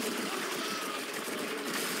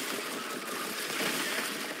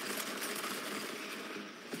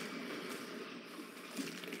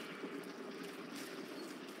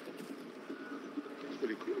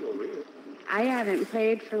 I haven't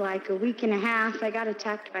played for like a week and a half. I got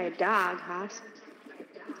attacked by a dog, Haas.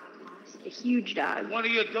 A huge dog. One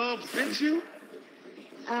of your dogs bit you?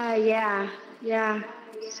 Yeah.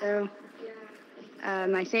 So,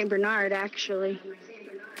 my Saint Bernard, actually.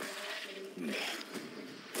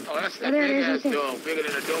 Oh, that's that big ass dog, bigger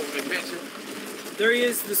than a dog in the picture. There he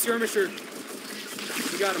is, the skirmisher.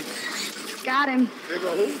 You got him. Got him. Big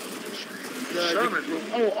ol' who? Sherman.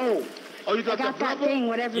 Oh, you got that blubber? That thing,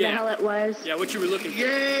 whatever the hell it was. Yeah, what you were looking for.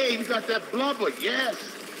 Yay, you got that blubber, yes.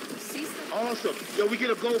 Awesome. Yo, we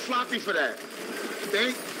get a gold floppy for that.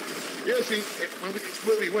 Thank. Yeah, see,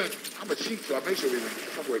 when we win, I'm a cheat, so I make sure we win.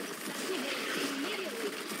 Come with me.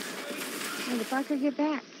 How the fuck I get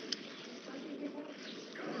back?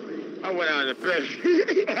 I went out in the bed.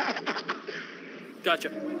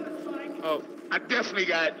 Gotcha. Oh. I definitely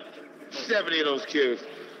got 70 of those kills.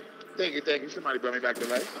 Thank you. Somebody brought me back to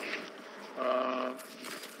life.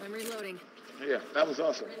 I'm reloading. Yeah, that was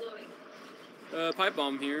awesome. Pipe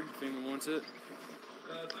bomb here, if anyone wants it.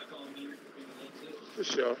 For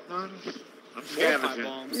sure. I'm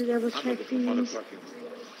scavenging. Double check these.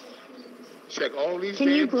 Check all these. Can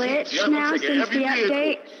you glitch now since the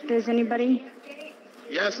update? Does anybody?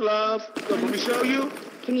 Yes, love. Look, let me show you.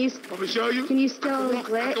 Can you? Let me show you. Can you still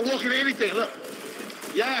glitch? I can walk in anything. Look.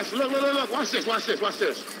 Yes. Look. Watch this.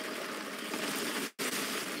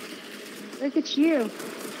 Look at you.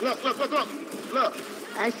 Look.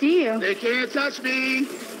 I see you. They can't touch me.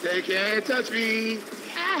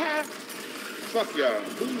 Fuck y'all.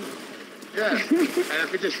 Yeah. And I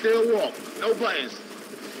can just still walk. No buttons.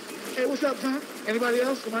 Hey, what's up, Tom? Anybody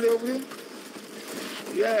else? Somebody over here?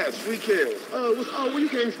 Yes, 3 kills. Oh, where you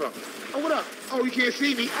came from? Oh, what up? Oh, you can't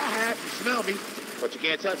see me. You smell me. But you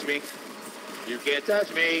can't touch me. You can't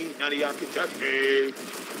touch me. None of y'all can touch me.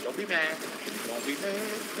 Don't be mad.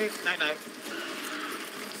 Night.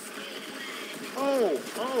 Oh.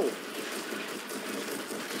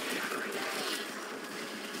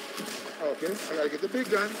 Okay, I gotta get the big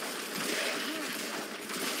gun.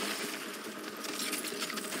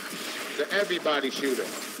 The everybody shooter.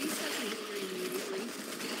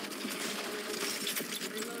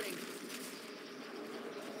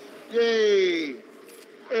 Yay!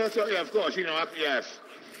 Yeah, of course, yes.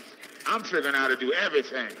 I'm figuring out how to do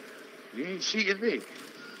everything. You ain't cheating me.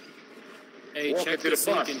 Hey, walk check into the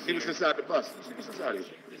bus. in See what's inside the bus. See what's inside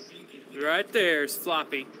here. Right there's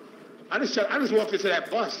floppy. I just walked into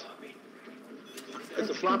that bus. There's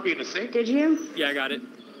a floppy in the sink. Did you? Yeah, I got it.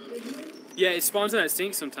 Yeah, it spawns in that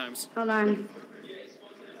sink sometimes. Hold on.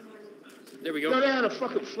 There we go. No, they had a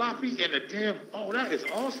fucking floppy in the damn... Oh, that is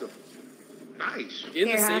awesome. Nice. In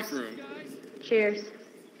the safe room. Cheers.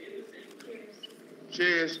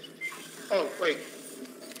 Oh, wait.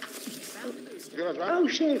 Oh,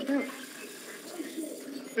 shit, bro.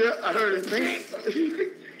 Yeah, I heard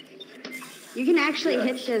it. You can actually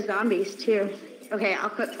hit the zombies, too. Okay, I'll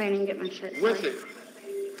quit playing and get my shit. With it.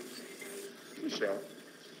 Michelle.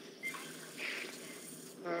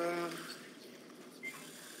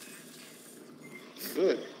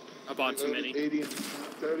 Good. I bought too many. 80 and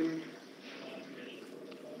 30.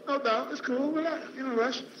 No doubt. It's cool. We're not in a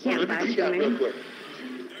rush. Can't buy too many. Real quick.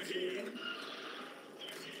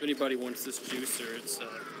 If anybody wants this juicer, it's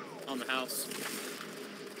on the house.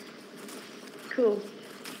 Cool.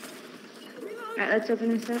 Alright, let's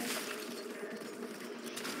open this up.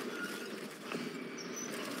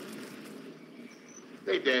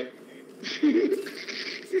 They dead.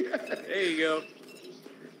 There you go.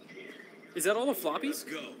 Is that all the floppies?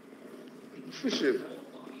 Go. For sure.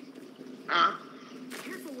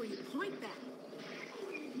 Careful where you point that.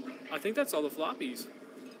 I think that's all the floppies.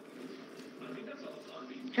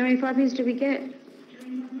 How many floppies did we get?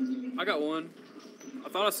 I got one. I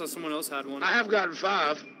thought I saw someone else had one. I have gotten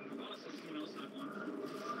 5.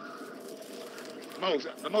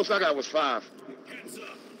 The most I got was 5.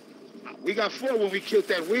 We got 4 when we killed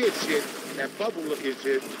that weird shit, that bubble-looking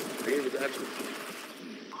shit. They was extra.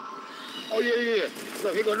 Oh, yeah.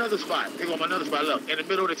 Look, here go another spot. Here go another spot. Look, in the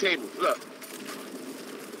middle of the table. Look.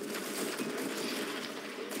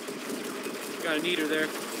 Got an eater there.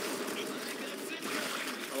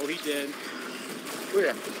 Oh, he did.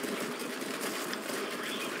 Where?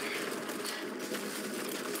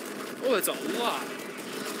 Oh, that's a lot.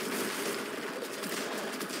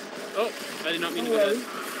 Oh, I did not mean to do that.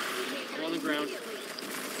 I'm on the ground.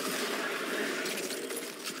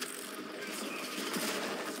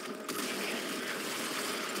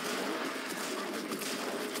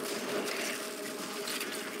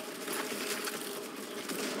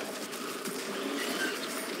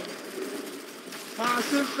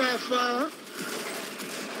 Master Pfeffer.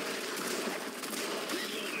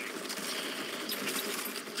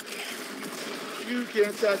 You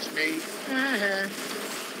can't touch me. I'm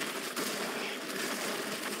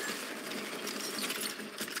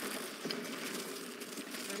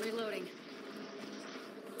reloading.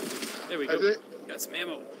 There we go. That's it? Got some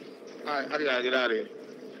ammo. Alright, I gotta get out of here.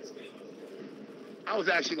 I was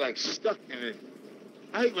actually like stuck in it.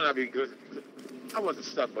 I hate when I be good. I wasn't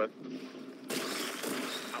stuck, but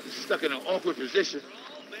I was stuck in an awkward position.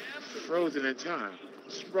 Frozen in time.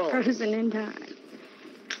 Sprawled. Frozen in time.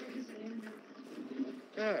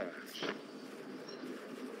 Yeah.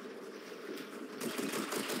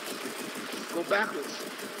 Go backwards.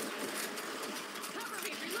 Cover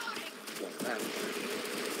me, reloading. Go backwards.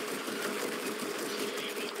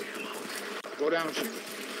 Go down and shoot.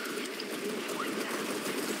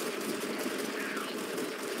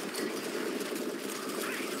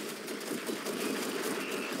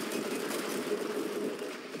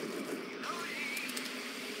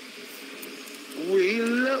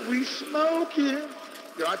 We smoking.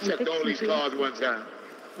 Yo, I checked all these cars one time.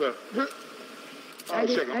 Look. I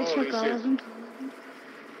checked all these shit.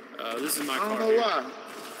 This is my I car. don't know why.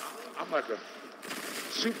 I'm like a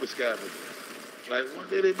super scavenger. Like, one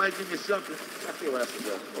day they might give me something. I feel that's to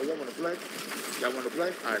go. Oh, y'all want to play? Y'all want to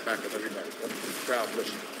play? All right, back up, everybody. Crowd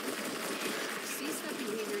pushing. Cease that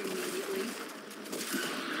behavior immediately.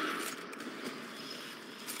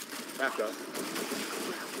 Back up.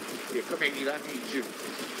 Yeah, come here, Eda. I need you.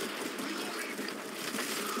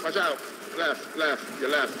 Watch out. Left. Your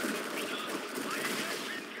left.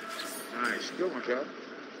 Nice. Good one, Cal.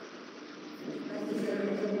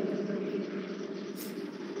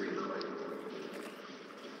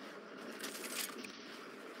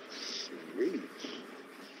 Sweet.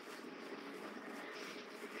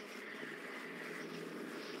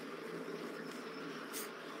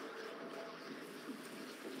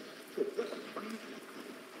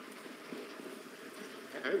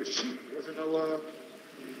 Man, it was cheap. Wasn't no,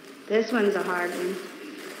 This one's a hard one.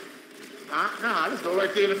 Nah, let's go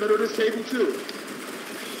right there in the middle of this table, too.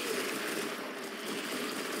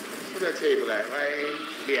 Where's that table at? Right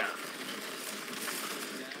here.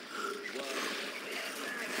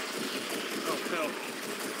 Oh, hell.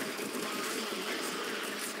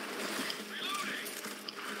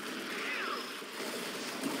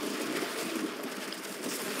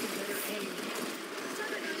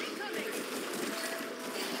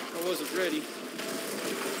 I wasn't ready.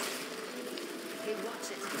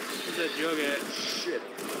 Where's that jug at? Shit.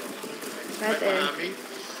 Right there. Behind me.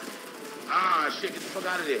 Ah, shit, get the fuck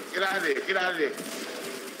out of there. Get out of there. Get out of there.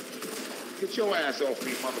 Get your ass off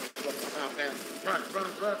me, motherfucker. Come out, man. Run.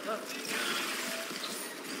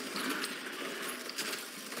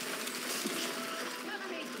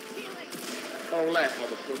 All that,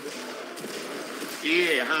 motherfucker.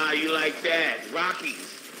 Yeah, how you like that? Rockies.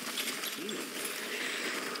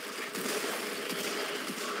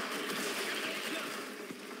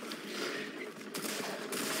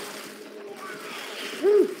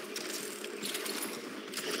 Woo.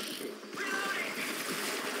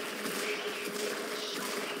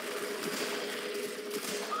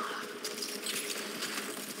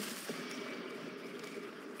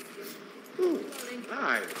 Ooh,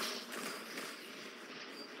 nice.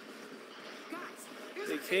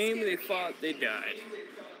 They came, they fought, they died.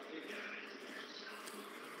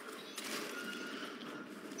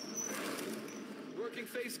 Working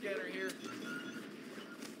face scanner here.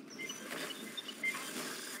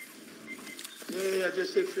 Yeah, I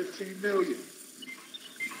just hit 15 million.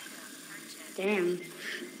 Damn.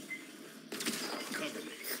 Cover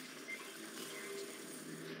me.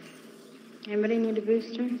 Anybody need a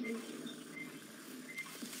booster?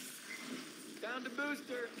 Down to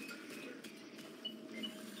booster.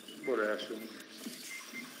 What action?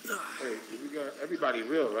 Hey, we got everybody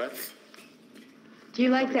real, right? Do you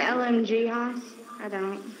like the LMG, Haas? I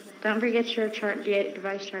don't. Don't forget your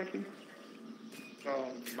device charging.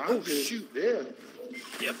 Mine's is shoot. there.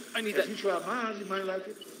 Yep, I need If that. you try mine, you might like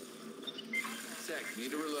it. Sec,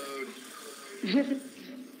 need to reload.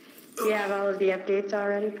 Do you have all of the updates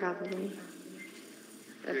already? Probably.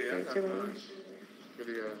 Yeah, I Updates got or mine. whatever. For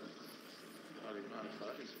the, already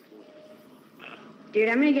modified. Dude,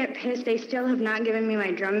 I'm gonna get pissed. They still have not given me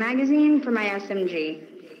my drum magazine for my SMG.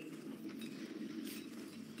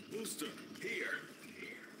 Booster, here.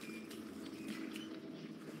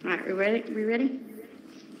 All right, we ready? We ready?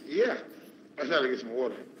 Yeah. I gotta get some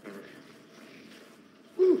water.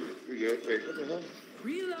 Whew. We good. Wait, what the hell?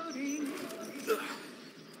 Reloading.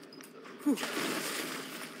 Whew.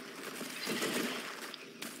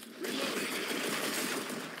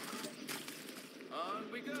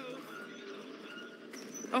 On we go.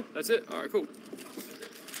 Oh, that's it. All right, cool.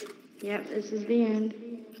 Yep, this is the end.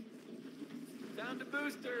 Down to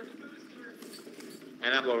booster.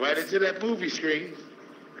 And I'm going right into that movie screen.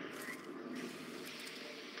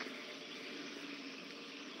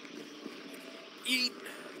 Eat.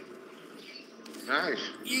 Nice.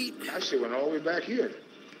 Eat. That shit went all the way back here.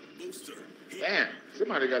 Booster, here. Damn,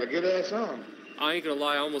 somebody got a good ass arm. I ain't gonna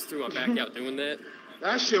lie, I almost threw my back out doing that.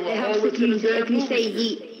 That shit went It all helps the way if to you, the damn if you movie say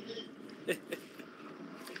screen. yeet.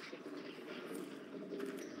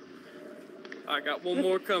 I got one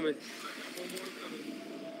more coming.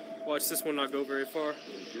 Watch this one not go very far.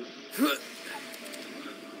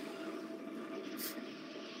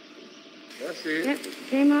 That's it. Yep,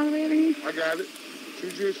 came all the way over here. I got it.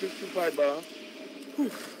 2 juices, 2 pipe bombs.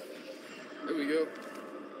 There we go.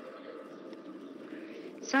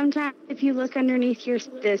 Sometimes if you look underneath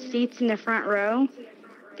the seats in the front row,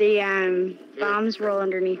 the bombs roll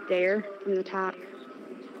underneath there from the top.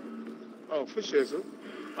 Oh, for shizzle.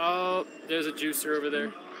 Oh, there's a juicer over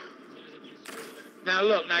there. Now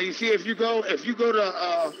look, now you see if you go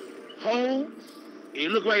to home, and you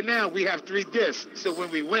look right now, we have 3 discs. So when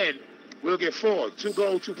we win, we'll get 4. 2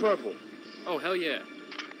 gold, 2 purple. Oh, hell yeah.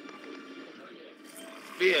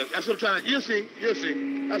 Yeah, that's what I'm trying to. You'll see.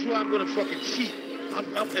 That's why I'm gonna fucking cheat.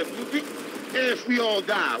 If we all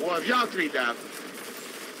die, well, if y'all 3 die,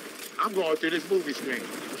 I'm going through this movie screen.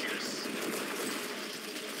 Yes.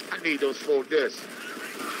 I need those 4 discs.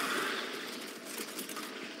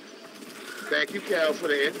 Thank you, Cal, for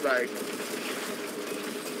the invite.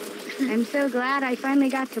 I'm so glad I finally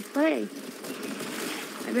got to play.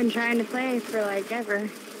 I've been trying to play for like ever.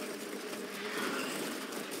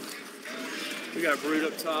 We got brood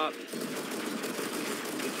up top.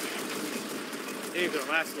 It ain't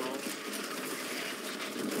gonna last long.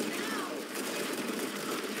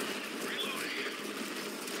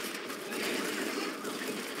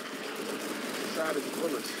 Side of the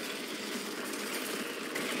bullets.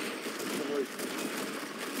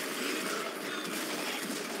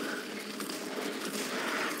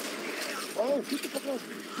 Oh, get the fuck off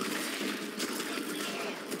me.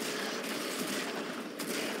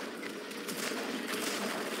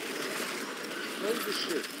 Hold the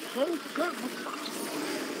shit. Hold the gun.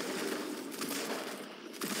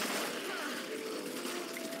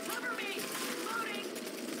 Cover me. Loading.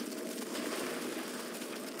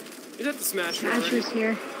 Is that the Smasher already? Smasher's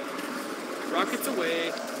here. Rockets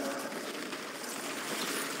away.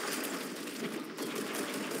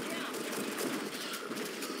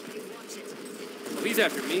 Oh, he's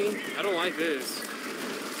after me. I don't like this.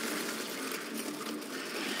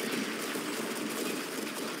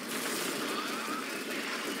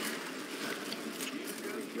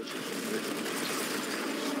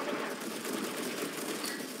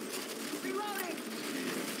 Reloading.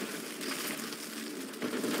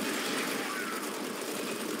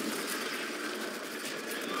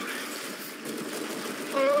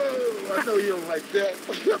 Oh, I know you don't like that.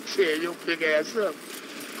 I'm tearing your big ass up.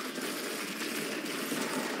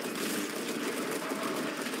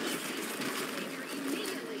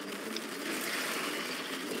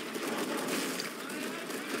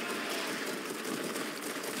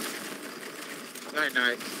 Night,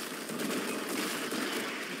 night.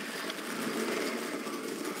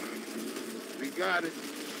 We got it.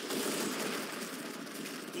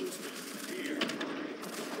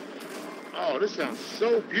 Oh, this sounds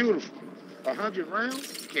so beautiful. 100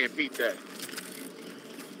 rounds? Can't beat that.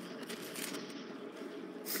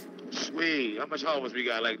 Sweet. How much harvest we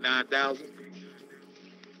got? Like 9,000?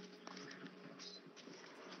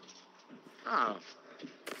 Ah,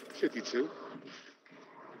 52.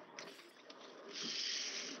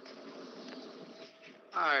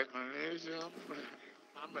 All right, man.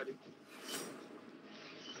 I'm ready.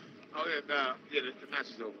 Oh, yeah, nah, yeah, the match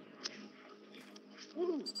is over.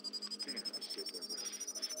 Woo. Damn, that shit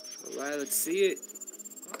was All right, let's see it.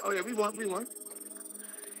 Oh yeah, we won.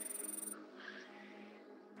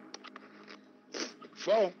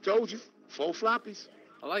 4, told you. 4 floppies.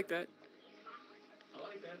 I like that.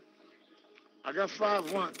 I got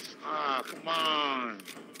 5 once. Ah, come on.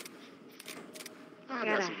 I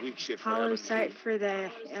got Got some weak shit for hollow LMG. sight for the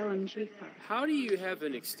LMG car. How do you have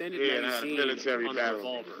an extended Yeah, and I had a magazine military on a barrel.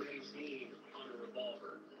 revolver?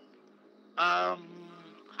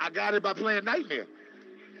 I got it by playing Nightmare.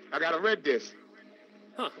 I got a red disc.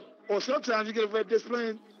 Huh. Or sometimes you get a red disc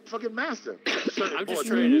playing fucking Master. I'm just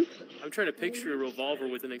I'm trying to picture a revolver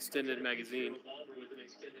with an extended magazine.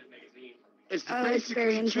 It's it's very basically 2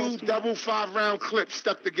 interesting. double 5-round clips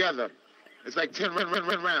stuck together. It's like 10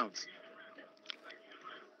 rounds.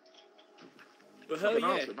 Well, hell Fucking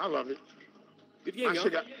yeah. awesome. I love it. Good game, y'all.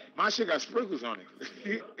 My shit got sprinkles on it.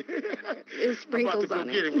 There's sprinkles I'm about to go on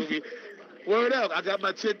get it. Movie. Word up, I got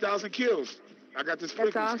my 10,000 kills. I got this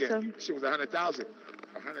sprinkle That's skin. awesome. Shit was 100,000.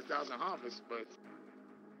 100,000 harvest, but...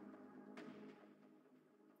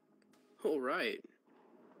 All right.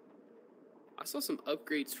 I saw some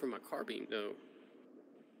upgrades for my carbine, though.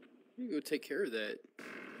 I'm gonna go take care of that.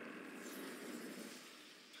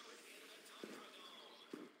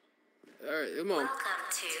 Alright, come on. Welcome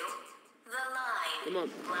to The Line. Come on.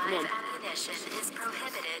 Live ammunition is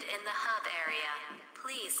prohibited in the hub area.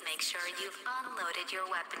 Please make sure you've unloaded your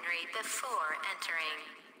weaponry before entering.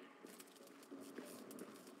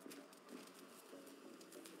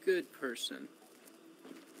 Good person.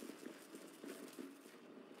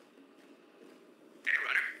 Hey,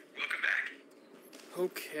 runner. Welcome back.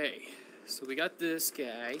 Okay, so we got this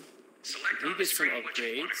guy. Select He on the gets some screen what you want to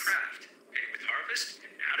upgrades. craft. Hey, with harvest,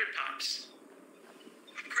 out it pops.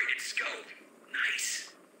 Upgraded scope.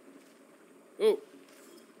 Nice. Oh.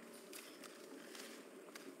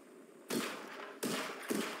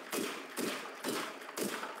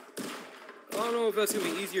 I don't know if that's gonna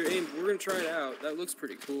be easier to aim, but we're gonna try it out. That looks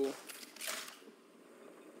pretty cool.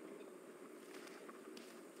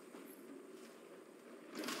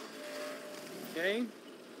 Okay,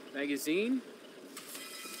 magazine.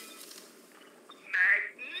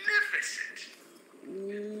 Magnificent.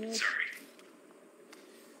 Ooh. Sorry.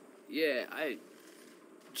 Yeah,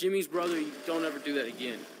 Jimmy's brother, you don't ever do that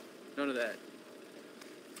again. None of that.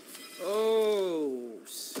 Oh,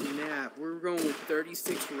 snap. We're going with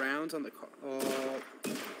 36 rounds on the car. Oh.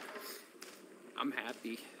 I'm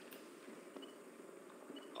happy.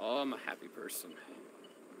 Oh, I'm a happy person.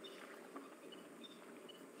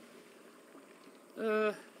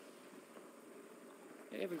 I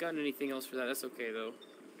haven't gotten anything else for that. That's okay, though.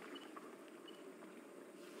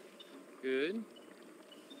 Good.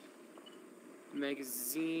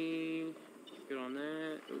 Magazine. Good on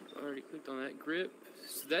that. Oh, I already clicked on that. Grip.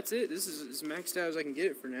 So that's it. This is as maxed out as I can get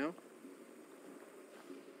it for now.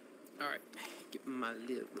 Alright. Get my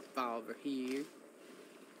little revolver here.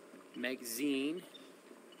 Magazine.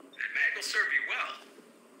 That mag will serve you well.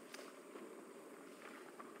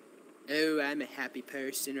 Oh, I'm a happy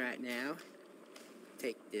person right now.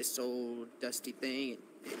 Take this old dusty thing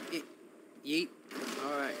and yeet.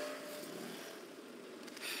 Alright.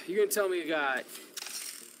 You're gonna tell me you got...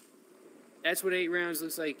 That's what 8 rounds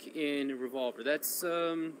looks like in a revolver. That's,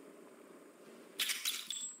 Oh,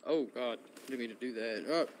 God. I didn't mean to do that.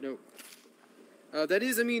 Oh, no. That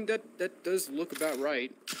is, I mean, that does look about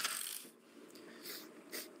right.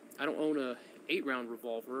 I don't own a 8-round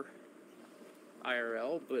revolver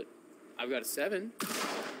IRL, but I've got a 7.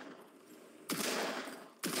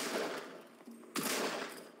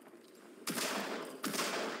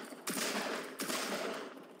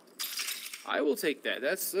 I will take that.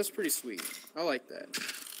 That's pretty sweet. I like that.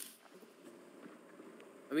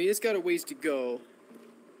 I mean, it's got a ways to go.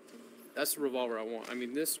 That's the revolver I want. I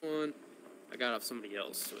mean, this one I got off somebody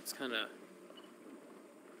else, so it's kind of...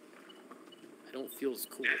 I don't feel as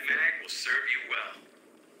cool. That mag will serve you well.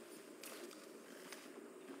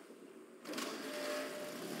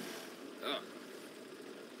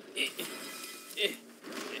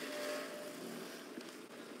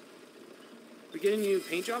 We get any new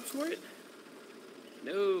paint jobs for it?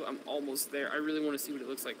 No, I'm almost there. I really want to see what it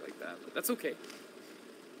looks like that, but that's okay.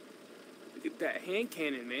 Look at that hand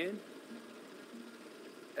cannon, man.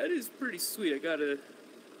 That is pretty sweet, I gotta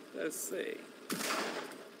say.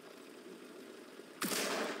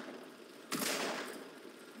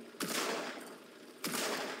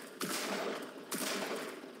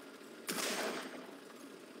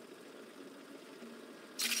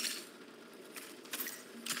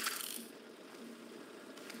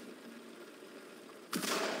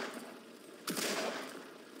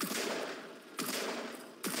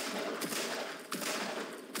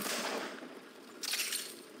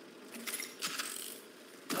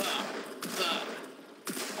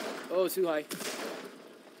 Oh, too high.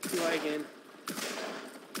 Too high again.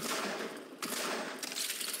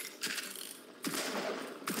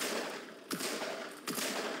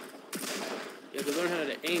 You have to learn how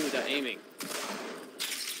to aim without aiming.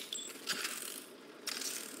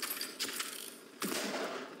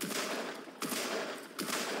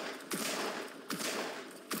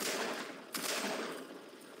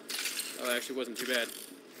 Oh, that actually wasn't too bad.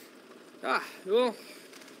 Ah, well,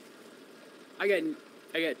 I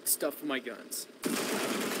got stuff for my guns.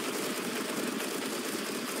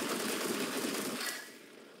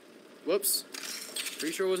 Whoops.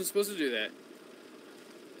 Pretty sure I wasn't supposed to do that.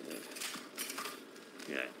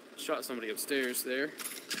 Yeah, shot somebody upstairs there.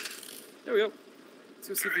 There we go. Let's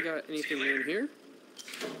go see if we got anything in here.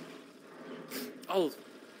 Oh,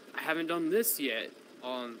 I haven't done this yet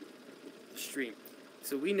on the stream.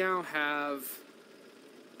 So we now have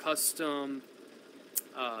custom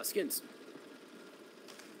skins.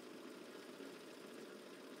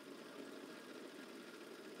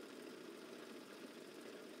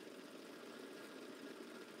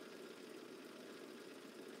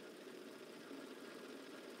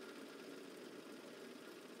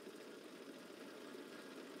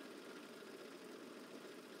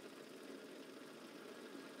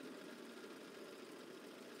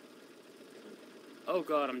 Oh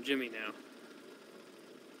god, I'm Jimmy now.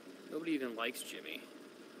 Nobody even likes Jimmy.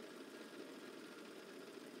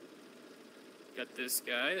 Got this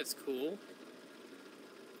guy, that's cool.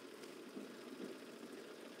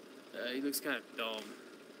 He looks kind of dumb.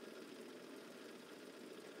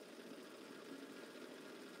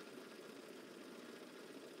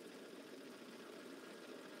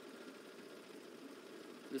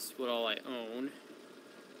 This is what all I own.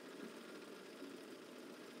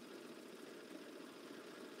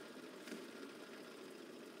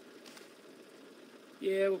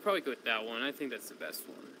 Yeah, we'll probably go with that one. I think that's the best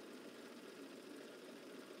one.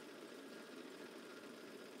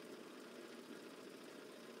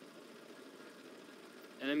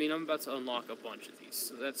 And I mean, I'm about to unlock a bunch of these,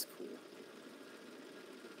 so that's cool.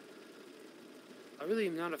 I really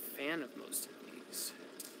am not a fan of most of these.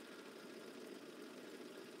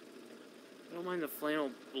 I don't mind the flannel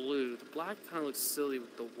blue. The black kind of looks silly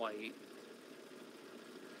with the white.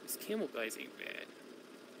 This camel guys ain't bad.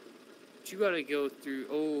 But you gotta go through...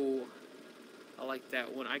 Oh, I like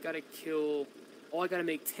that one. I gotta kill... Oh, I gotta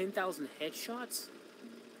make 10,000 headshots?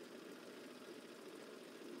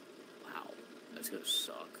 Wow, that's gonna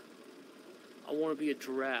suck. I want to be a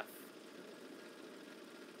giraffe.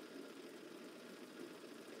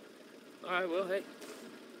 Alright, well, hey.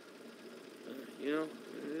 You know,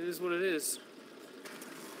 it is what it is.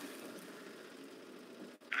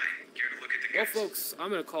 Well, folks,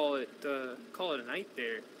 I'm gonna call it a night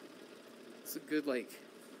there. It's a good, like,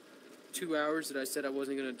 2 hours that I said I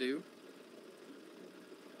wasn't gonna do.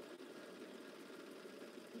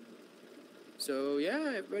 So,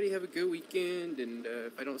 yeah, everybody have a good weekend, and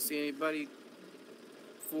if I don't see anybody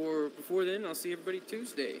before then, I'll see everybody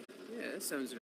Tuesday. Yeah, that sounds